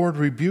 "O Lord,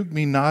 rebuke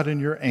me not in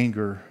your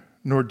anger,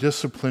 nor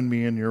discipline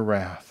me in your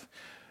wrath."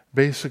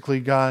 Basically,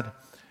 God,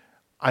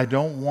 I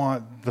don't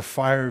want the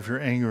fire of your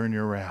anger and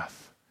your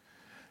wrath.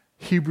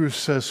 Hebrews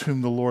says,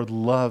 whom the Lord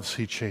loves,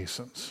 he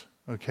chastens.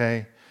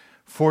 Okay?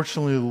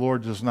 Fortunately, the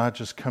Lord does not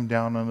just come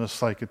down on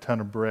us like a ton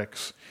of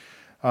bricks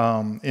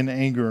in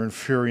anger and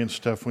fury and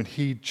stuff. When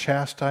he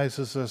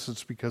chastises us,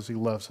 it's because he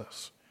loves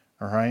us.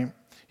 All right?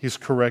 He's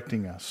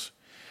correcting us.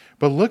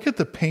 But look at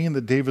the pain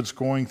that David's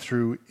going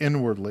through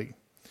inwardly.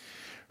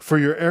 "For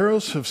your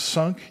arrows have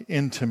sunk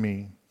into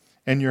me,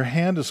 and your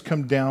hand has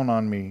come down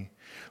on me.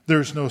 There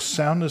is no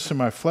soundness in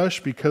my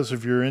flesh because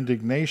of your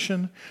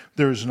indignation.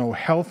 There is no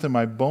health in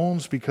my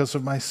bones because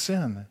of my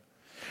sin.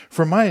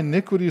 For my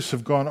iniquities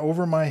have gone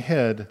over my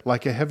head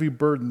like a heavy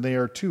burden. They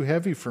are too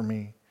heavy for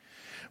me.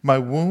 My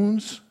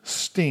wounds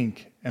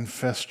stink and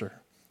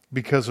fester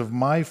because of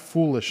my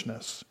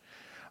foolishness.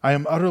 I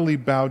am utterly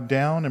bowed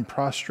down and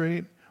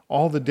prostrate.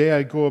 All the day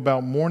I go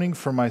about mourning,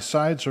 for my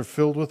sides are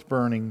filled with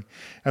burning,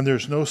 and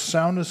there's no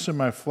soundness in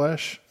my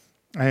flesh.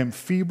 I am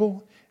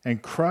feeble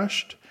and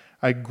crushed.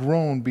 I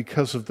groan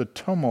because of the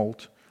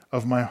tumult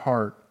of my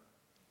heart.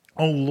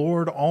 O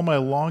Lord, all my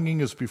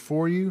longing is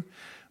before you.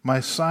 My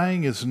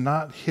sighing is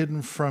not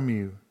hidden from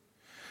you.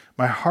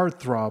 My heart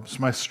throbs,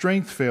 my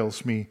strength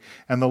fails me,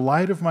 and the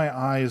light of my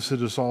eyes,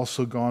 it is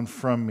also gone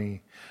from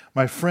me.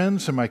 My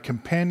friends and my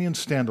companions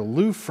stand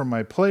aloof from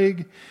my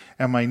plague,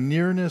 and my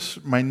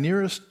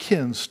nearest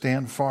kin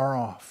stand far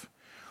off.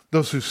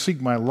 Those who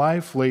seek my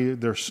life lay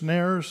their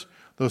snares.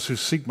 Those who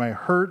seek my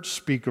hurt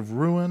speak of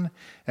ruin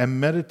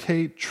and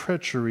meditate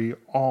treachery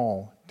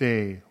all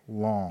day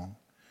long.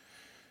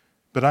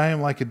 But I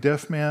am like a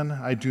deaf man,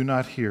 I do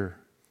not hear.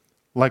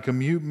 Like a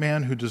mute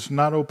man who does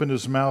not open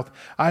his mouth,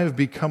 I have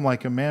become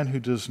like a man who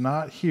does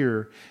not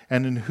hear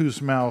and in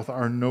whose mouth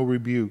are no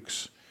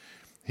rebukes."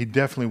 He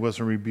definitely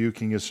wasn't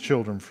rebuking his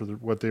children for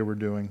what they were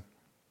doing.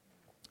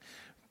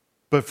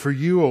 "But for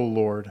you, O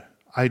Lord,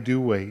 I do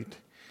wait.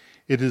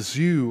 It is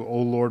you,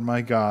 O Lord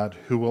my God,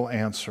 who will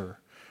answer.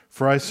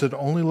 For I said,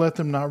 only let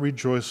them not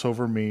rejoice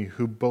over me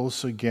who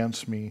boasts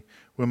against me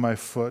when my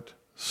foot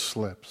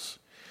slips."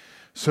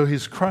 So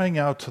he's crying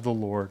out to the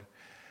Lord.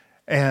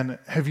 And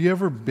have you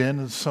ever been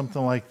in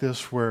something like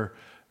this where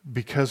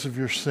because of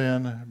your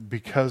sin,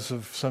 because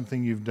of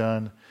something you've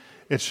done,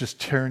 it's just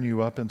tearing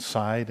you up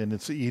inside and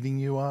it's eating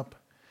you up?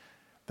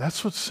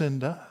 That's what sin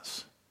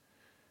does.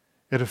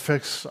 It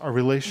affects our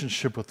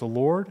relationship with the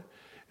Lord.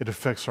 It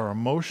affects our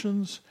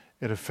emotions.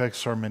 It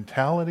affects our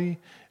mentality.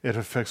 It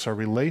affects our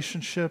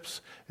relationships.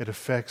 It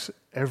affects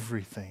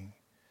everything.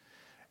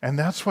 And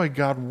that's why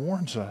God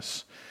warns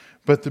us.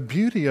 But the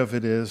beauty of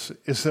it is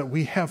that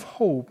we have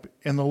hope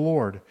in the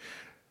Lord.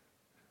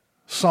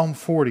 Psalm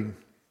 40.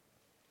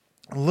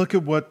 Look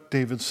at what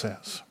David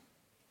says.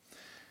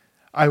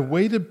 "I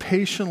waited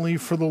patiently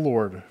for the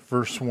Lord,"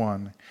 verse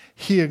 1.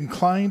 "He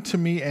inclined to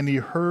me and he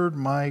heard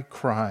my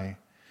cry.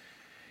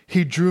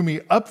 He drew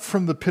me up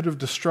from the pit of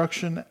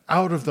destruction,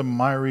 out of the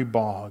miry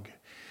bog.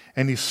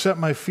 And he set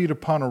my feet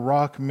upon a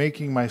rock,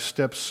 making my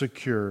steps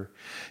secure.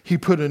 He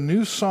put a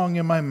new song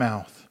in my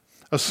mouth,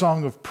 a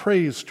song of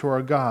praise to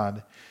our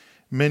God.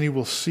 Many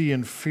will see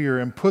and fear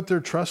and put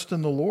their trust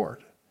in the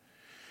Lord.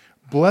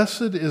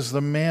 Blessed is the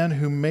man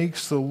who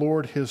makes the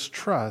Lord his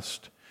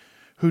trust,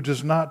 who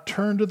does not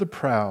turn to the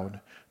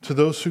proud, to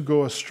those who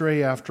go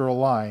astray after a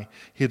lie."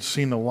 He had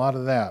seen a lot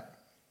of that.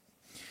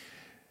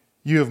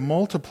 "You have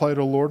multiplied,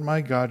 O Lord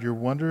my God, your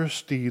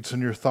wondrous deeds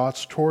and your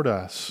thoughts toward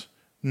us.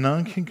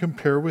 None can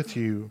compare with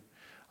you.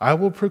 I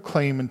will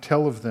proclaim and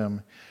tell of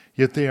them,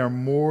 yet they are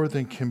more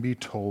than can be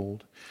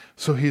told."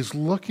 So he's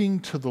looking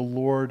to the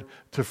Lord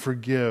to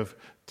forgive,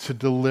 to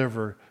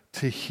deliver,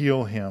 to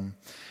heal him.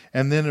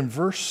 And then in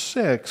verse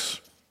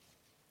 6,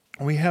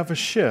 we have a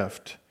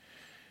shift,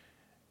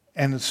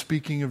 and it's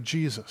speaking of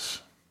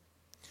Jesus.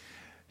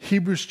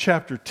 Hebrews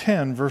chapter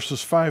 10,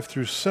 verses 5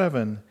 through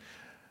 7,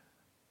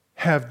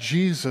 have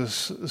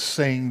Jesus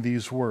saying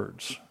these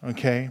words,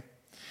 okay?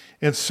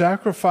 "In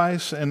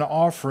sacrifice and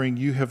offering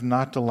you have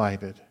not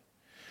delighted,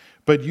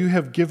 but you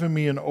have given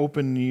me an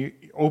open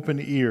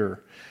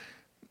ear."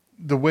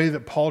 The way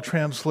that Paul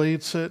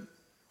translates it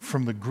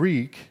from the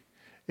Greek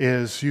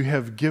is, "you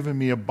have given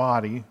me a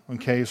body,"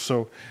 okay?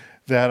 So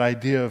that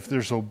idea of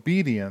there's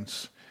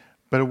obedience,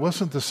 but it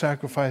wasn't the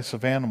sacrifice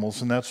of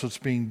animals, and that's what's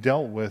being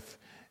dealt with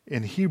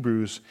in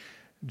Hebrews.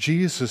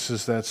 Jesus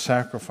is that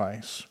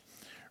sacrifice.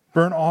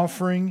 "Burnt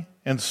offering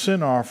and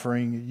sin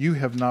offering you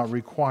have not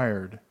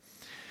required.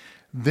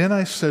 Then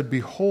I said,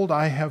 behold,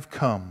 I have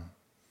come.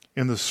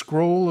 In the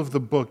scroll of the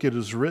book it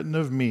is written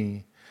of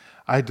me,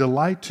 I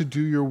delight to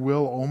do your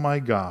will, O my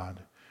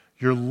God.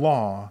 Your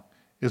law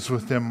is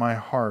within my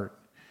heart.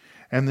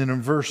 And then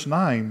in verse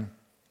 9,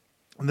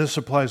 and this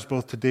applies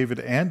both to David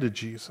and to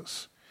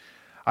Jesus.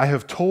 I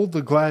have told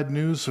the glad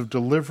news of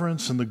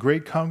deliverance in the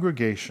great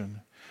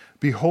congregation.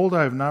 Behold,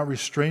 I have not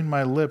restrained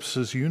my lips,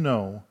 as you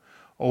know,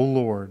 O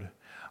Lord.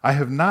 I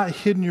have not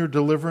hidden your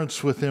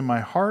deliverance within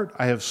my heart.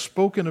 I have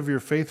spoken of your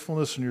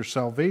faithfulness and your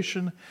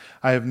salvation.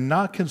 I have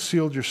not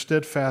concealed your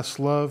steadfast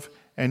love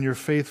and your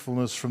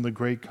faithfulness from the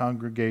great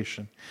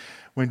congregation.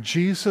 When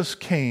Jesus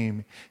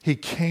came, he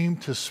came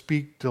to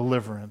speak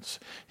deliverance.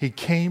 He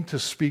came to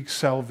speak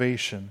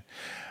salvation.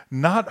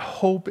 Not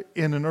hope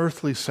in an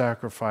earthly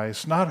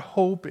sacrifice, not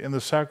hope in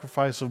the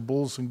sacrifice of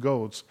bulls and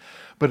goats,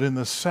 but in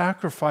the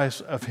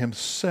sacrifice of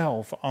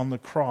himself on the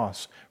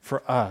cross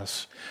for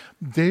us.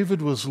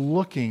 David was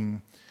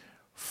looking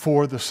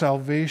for the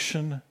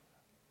salvation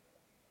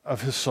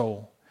of his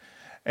soul.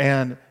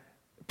 And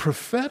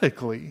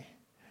prophetically,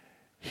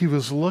 he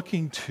was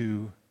looking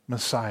to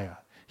Messiah.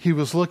 He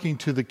was looking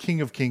to the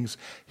King of Kings,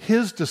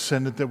 his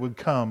descendant that would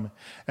come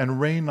and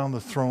reign on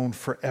the throne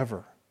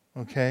forever.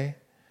 Okay?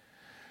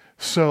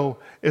 So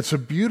it's a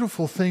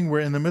beautiful thing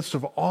where in the midst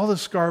of all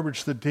this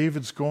garbage that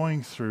David's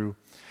going through,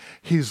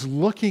 he's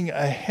looking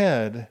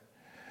ahead,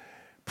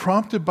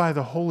 prompted by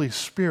the Holy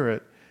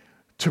Spirit,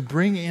 to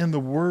bring in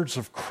the words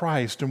of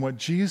Christ and what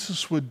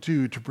Jesus would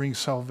do to bring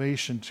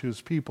salvation to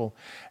his people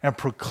and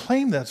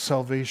proclaim that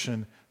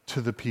salvation to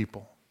the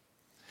people.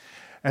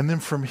 And then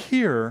from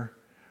here,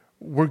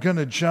 we're going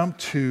to jump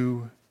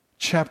to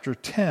chapter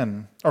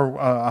 10, or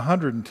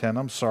 110,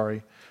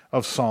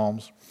 of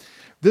Psalms.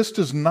 This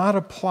does not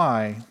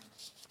apply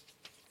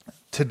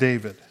to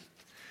David.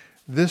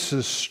 This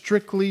is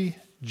strictly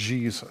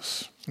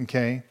Jesus,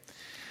 okay?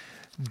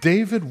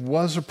 David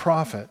was a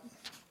prophet,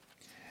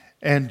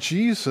 and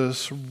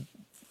Jesus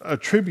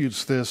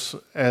attributes this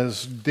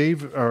as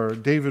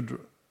David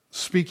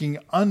speaking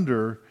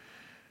under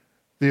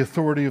the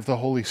authority of the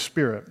Holy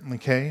Spirit,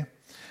 okay?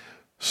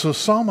 So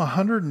Psalm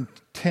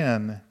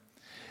 110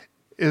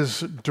 is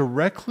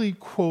directly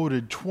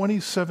quoted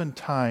 27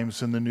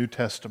 times in the New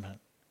Testament.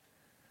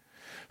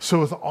 So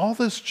with all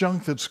this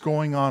junk that's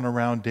going on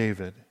around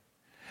David,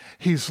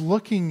 he's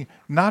looking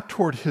not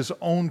toward his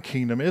own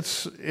kingdom.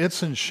 It's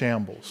in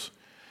shambles.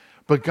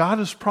 But God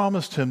has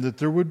promised him that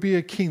there would be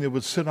a king that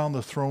would sit on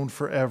the throne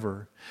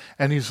forever.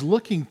 And he's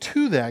looking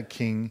to that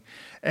king,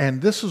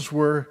 and this is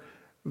where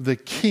the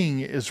king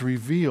is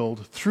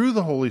revealed through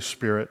the Holy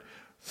Spirit,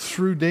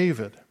 through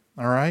David.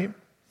 All right?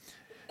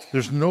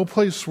 There's no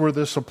place where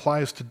this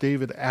applies to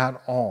David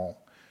at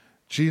all.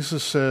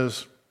 Jesus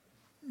says,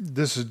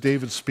 this is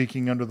David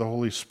speaking under the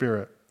Holy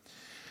Spirit.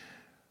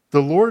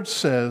 The Lord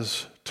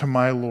says to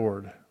my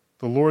Lord.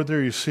 The Lord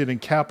there, you see it in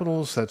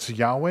capitals, that's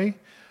Yahweh.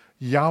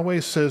 Yahweh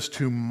says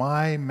to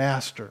my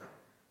master,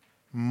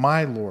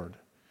 my Lord,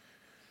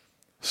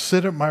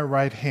 sit at my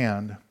right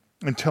hand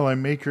until I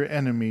make your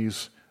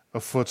enemies a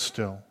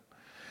footstool.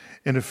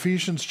 In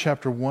Ephesians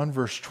chapter 1,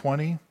 verse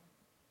 20,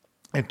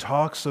 it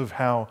talks of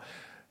how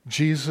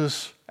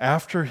Jesus,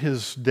 after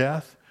his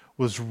death,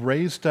 was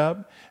raised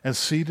up and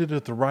seated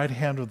at the right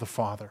hand of the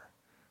Father.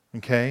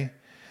 Okay?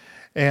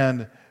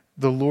 And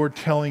the Lord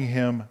telling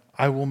him,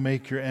 I will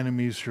make your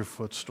enemies your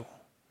footstool.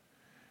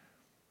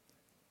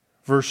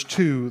 Verse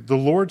 2, the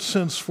Lord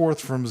sends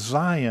forth from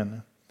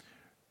Zion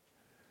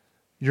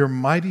your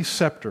mighty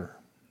scepter.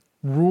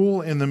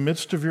 Rule in the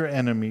midst of your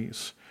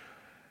enemies.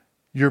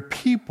 Your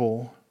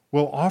people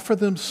will offer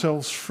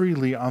themselves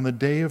freely on the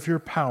day of your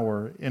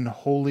power in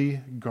holy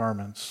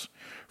garments.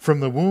 From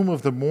the womb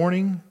of the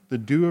morning, the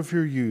dew of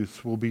your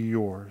youth will be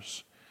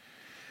yours.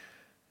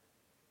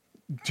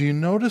 Do you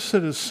notice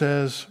that it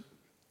says,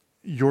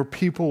 your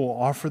people will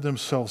offer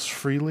themselves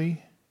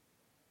freely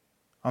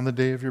on the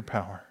day of your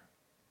power?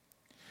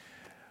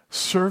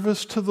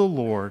 Service to the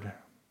Lord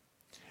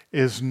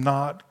is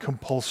not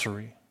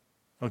compulsory,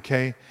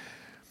 okay?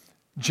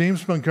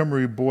 James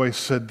Montgomery Boyce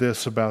said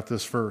this about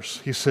this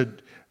verse. He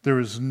said, there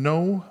is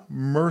no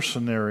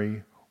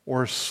mercenary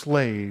or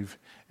slave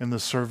in the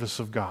service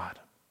of God.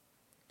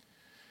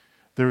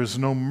 There is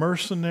no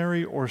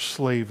mercenary or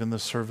slave in the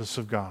service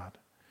of God.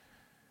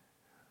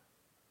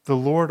 The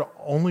Lord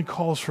only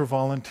calls for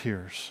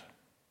volunteers.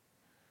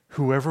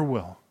 Whoever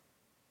will.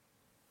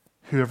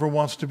 Whoever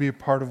wants to be a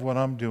part of what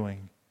I'm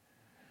doing,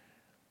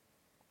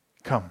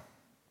 come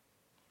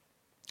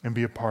and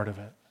be a part of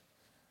it.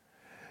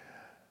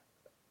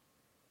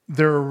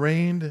 They're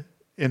arrayed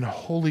in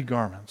holy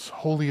garments,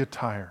 holy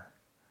attire,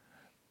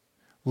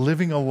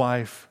 living a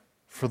life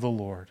for the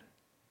Lord.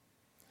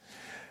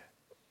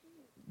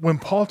 When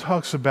Paul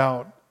talks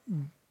about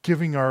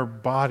giving our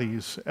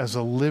bodies as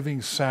a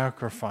living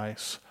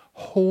sacrifice,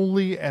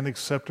 holy and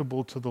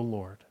acceptable to the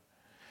Lord,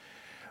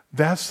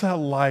 that's that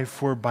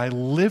life where by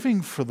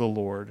living for the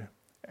Lord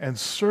and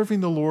serving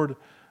the Lord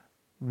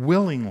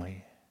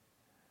willingly,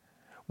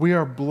 we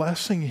are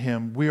blessing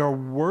him, we are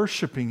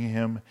worshiping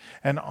him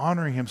and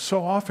honoring him.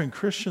 So often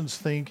Christians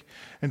think,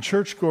 and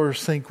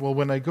churchgoers think, well,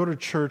 when I go to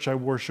church, I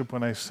worship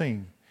when I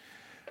sing.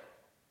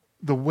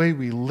 The way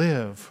we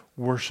live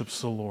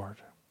worships the Lord.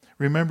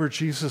 Remember,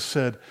 Jesus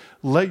said,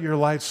 "Let your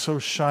light so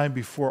shine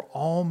before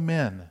all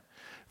men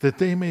that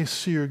they may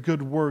see your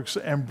good works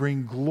and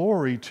bring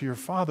glory to your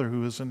Father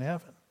who is in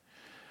heaven."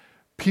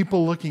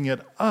 People looking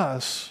at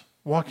us,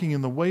 walking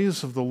in the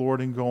ways of the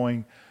Lord and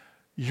going,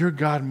 "Your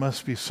God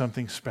must be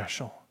something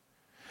special."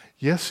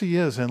 Yes, he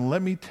is, and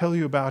let me tell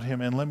you about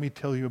him, and let me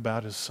tell you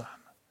about his Son.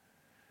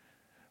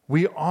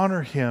 We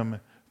honor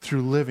him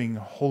through living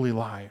holy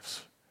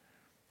lives.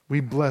 We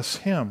bless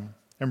him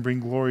and bring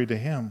glory to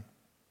him.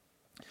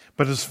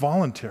 But it's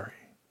voluntary.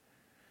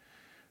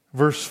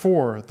 Verse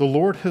 4, "The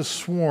Lord has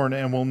sworn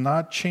and will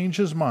not change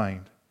his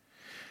mind.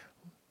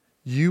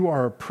 You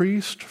are a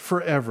priest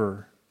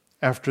forever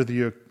after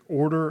the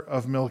order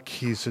of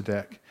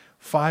Melchizedek."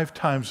 5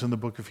 times in the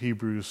book of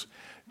Hebrews,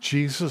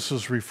 Jesus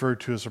is referred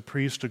to as a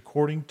priest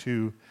according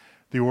to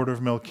the order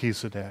of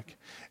Melchizedek.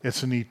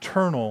 It's an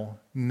eternal,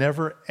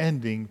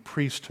 never-ending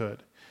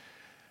priesthood.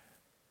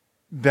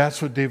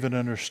 That's what David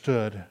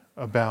understood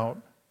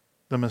about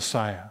the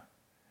Messiah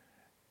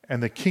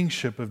and the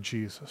kingship of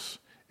Jesus.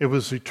 It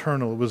was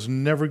eternal. It was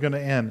never going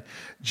to end.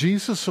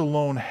 Jesus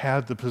alone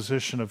had the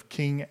position of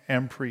king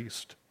and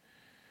priest.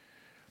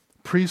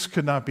 Priests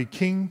could not be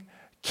king.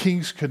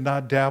 Kings could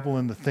not dabble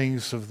in the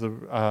things of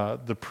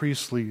the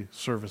priestly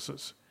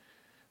services.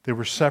 They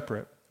were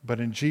separate.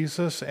 But in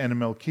Jesus and in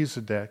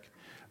Melchizedek,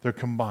 they're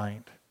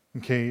combined.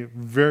 Okay,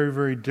 very,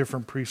 very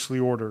different priestly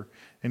order,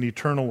 an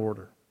eternal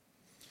order.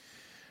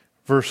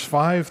 Verse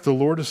 5, "The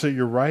Lord is at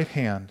your right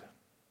hand.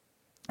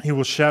 He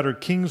will shatter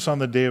kings on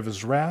the day of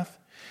his wrath.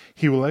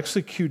 He will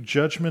execute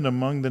judgment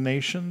among the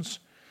nations,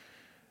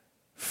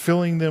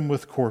 filling them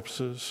with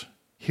corpses.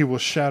 He will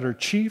shatter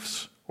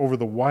chiefs over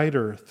the wide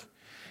earth.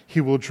 He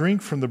will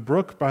drink from the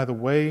brook by the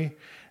way,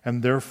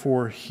 and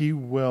therefore he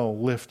will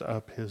lift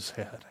up his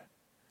head."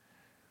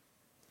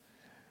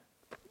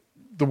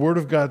 The Word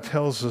of God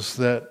tells us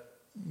that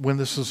when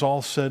this is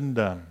all said and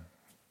done,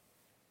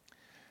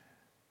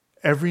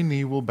 every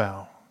knee will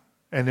bow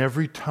and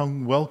every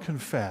tongue will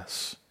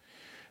confess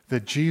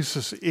that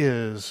Jesus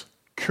is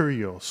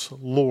Kyrios,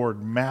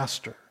 Lord,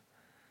 Master,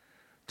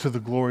 to the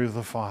glory of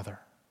the Father.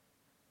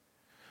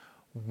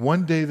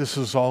 One day this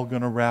is all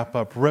going to wrap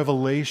up.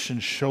 Revelation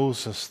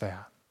shows us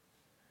that.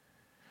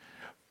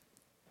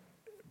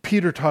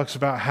 Peter talks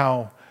about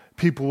how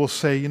people will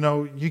say,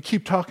 you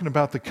keep talking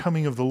about the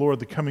coming of the Lord,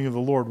 the coming of the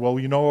Lord. Well,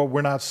 you know what?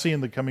 We're not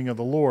seeing the coming of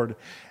the Lord,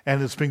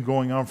 and it's been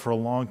going on for a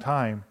long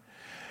time.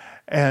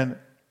 And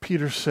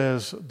Peter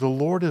says, the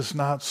Lord is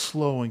not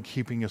slow in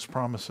keeping his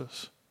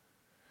promises,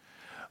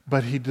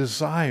 but he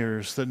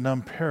desires that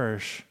none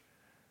perish,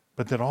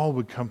 but that all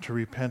would come to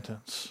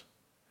repentance.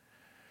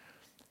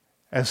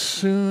 As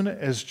soon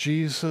as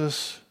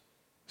Jesus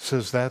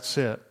says that's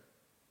it,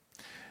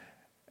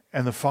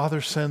 and the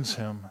Father sends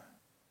him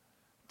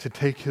to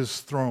take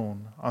his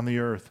throne on the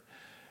earth,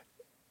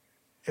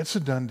 it's a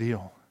done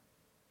deal.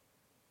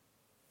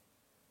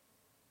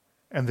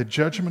 And the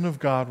judgment of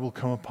God will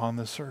come upon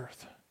this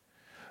earth.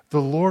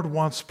 The Lord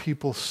wants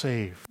people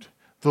saved.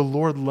 The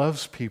Lord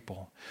loves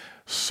people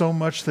so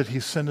much that he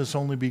sent his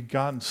only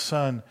begotten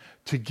Son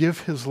to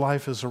give his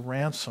life as a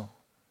ransom,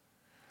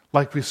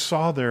 like we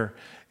saw there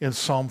in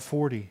Psalm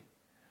 40,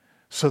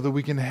 so that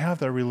we can have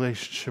that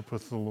relationship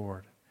with the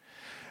Lord.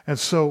 And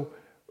so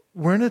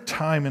we're in a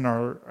time in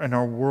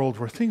our world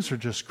where things are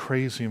just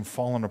crazy and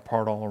falling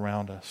apart all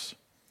around us.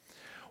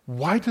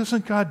 Why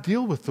doesn't God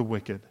deal with the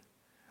wicked?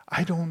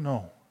 I don't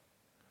know.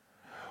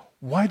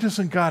 Why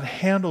doesn't God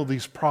handle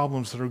these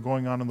problems that are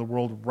going on in the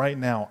world right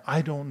now?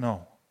 I don't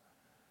know.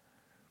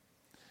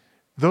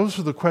 Those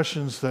are the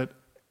questions that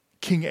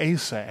King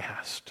Asa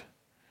asked.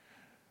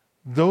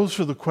 Those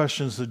are the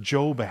questions that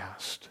Job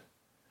asked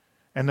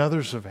and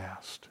others have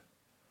asked.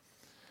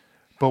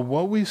 But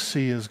what we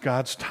see is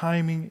God's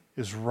timing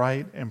is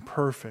right and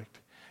perfect,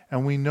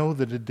 and we know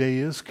that a day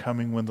is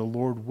coming when the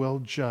Lord will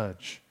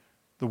judge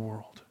the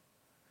world.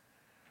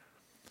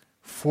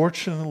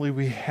 Fortunately,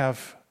 we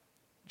have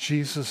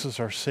Jesus as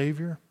our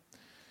Savior.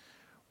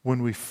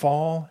 When we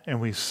fall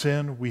and we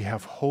sin, we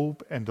have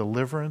hope and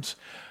deliverance.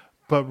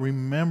 But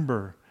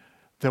remember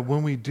that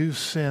when we do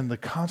sin, the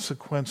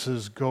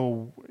consequences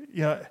go,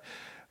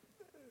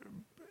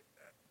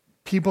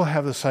 people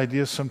have this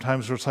idea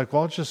sometimes where it's like,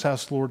 well, I'll just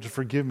ask the Lord to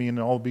forgive me and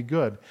it'll all be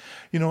good.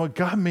 You know what?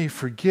 God may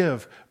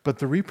forgive, but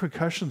the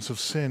repercussions of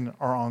sin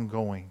are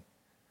ongoing.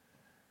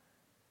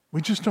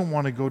 We just don't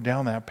want to go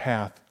down that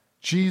path.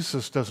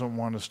 Jesus doesn't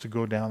want us to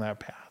go down that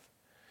path.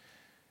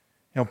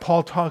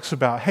 Paul talks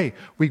about, hey,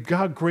 we've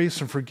got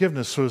grace and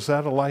forgiveness, so is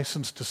that a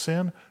license to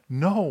sin?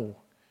 No.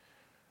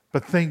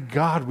 But thank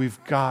God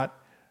we've got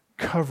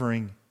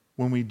covering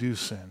when we do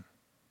sin.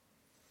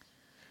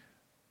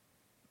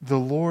 The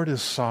Lord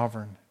is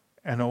sovereign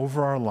and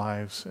over our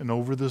lives and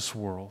over this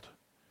world,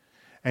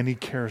 and he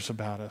cares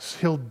about us.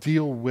 He'll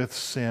deal with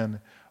sin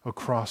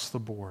across the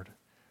board,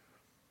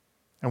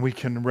 and we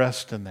can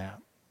rest in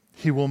that.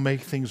 He will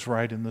make things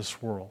right in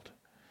this world.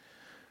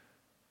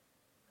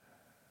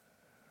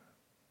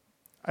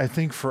 I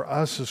think for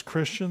us as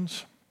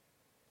Christians,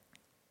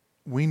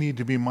 we need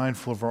to be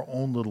mindful of our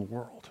own little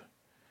world,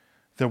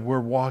 that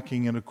we're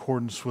walking in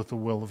accordance with the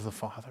will of the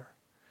Father.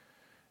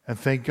 And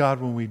thank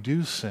God when we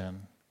do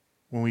sin,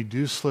 when we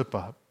do slip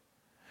up,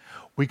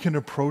 we can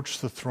approach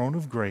the throne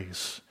of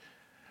grace,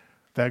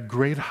 that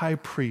great high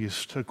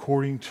priest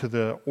according to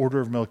the order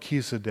of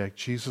Melchizedek,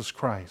 Jesus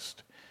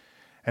Christ,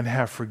 and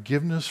have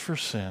forgiveness for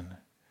sin,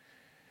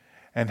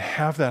 and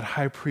have that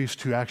high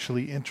priest who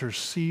actually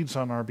intercedes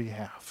on our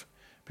behalf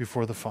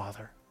before the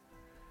Father.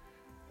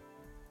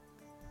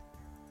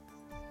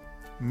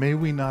 May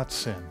we not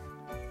sin,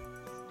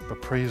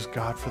 but praise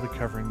God for the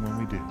covering when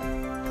we do.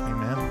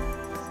 Amen.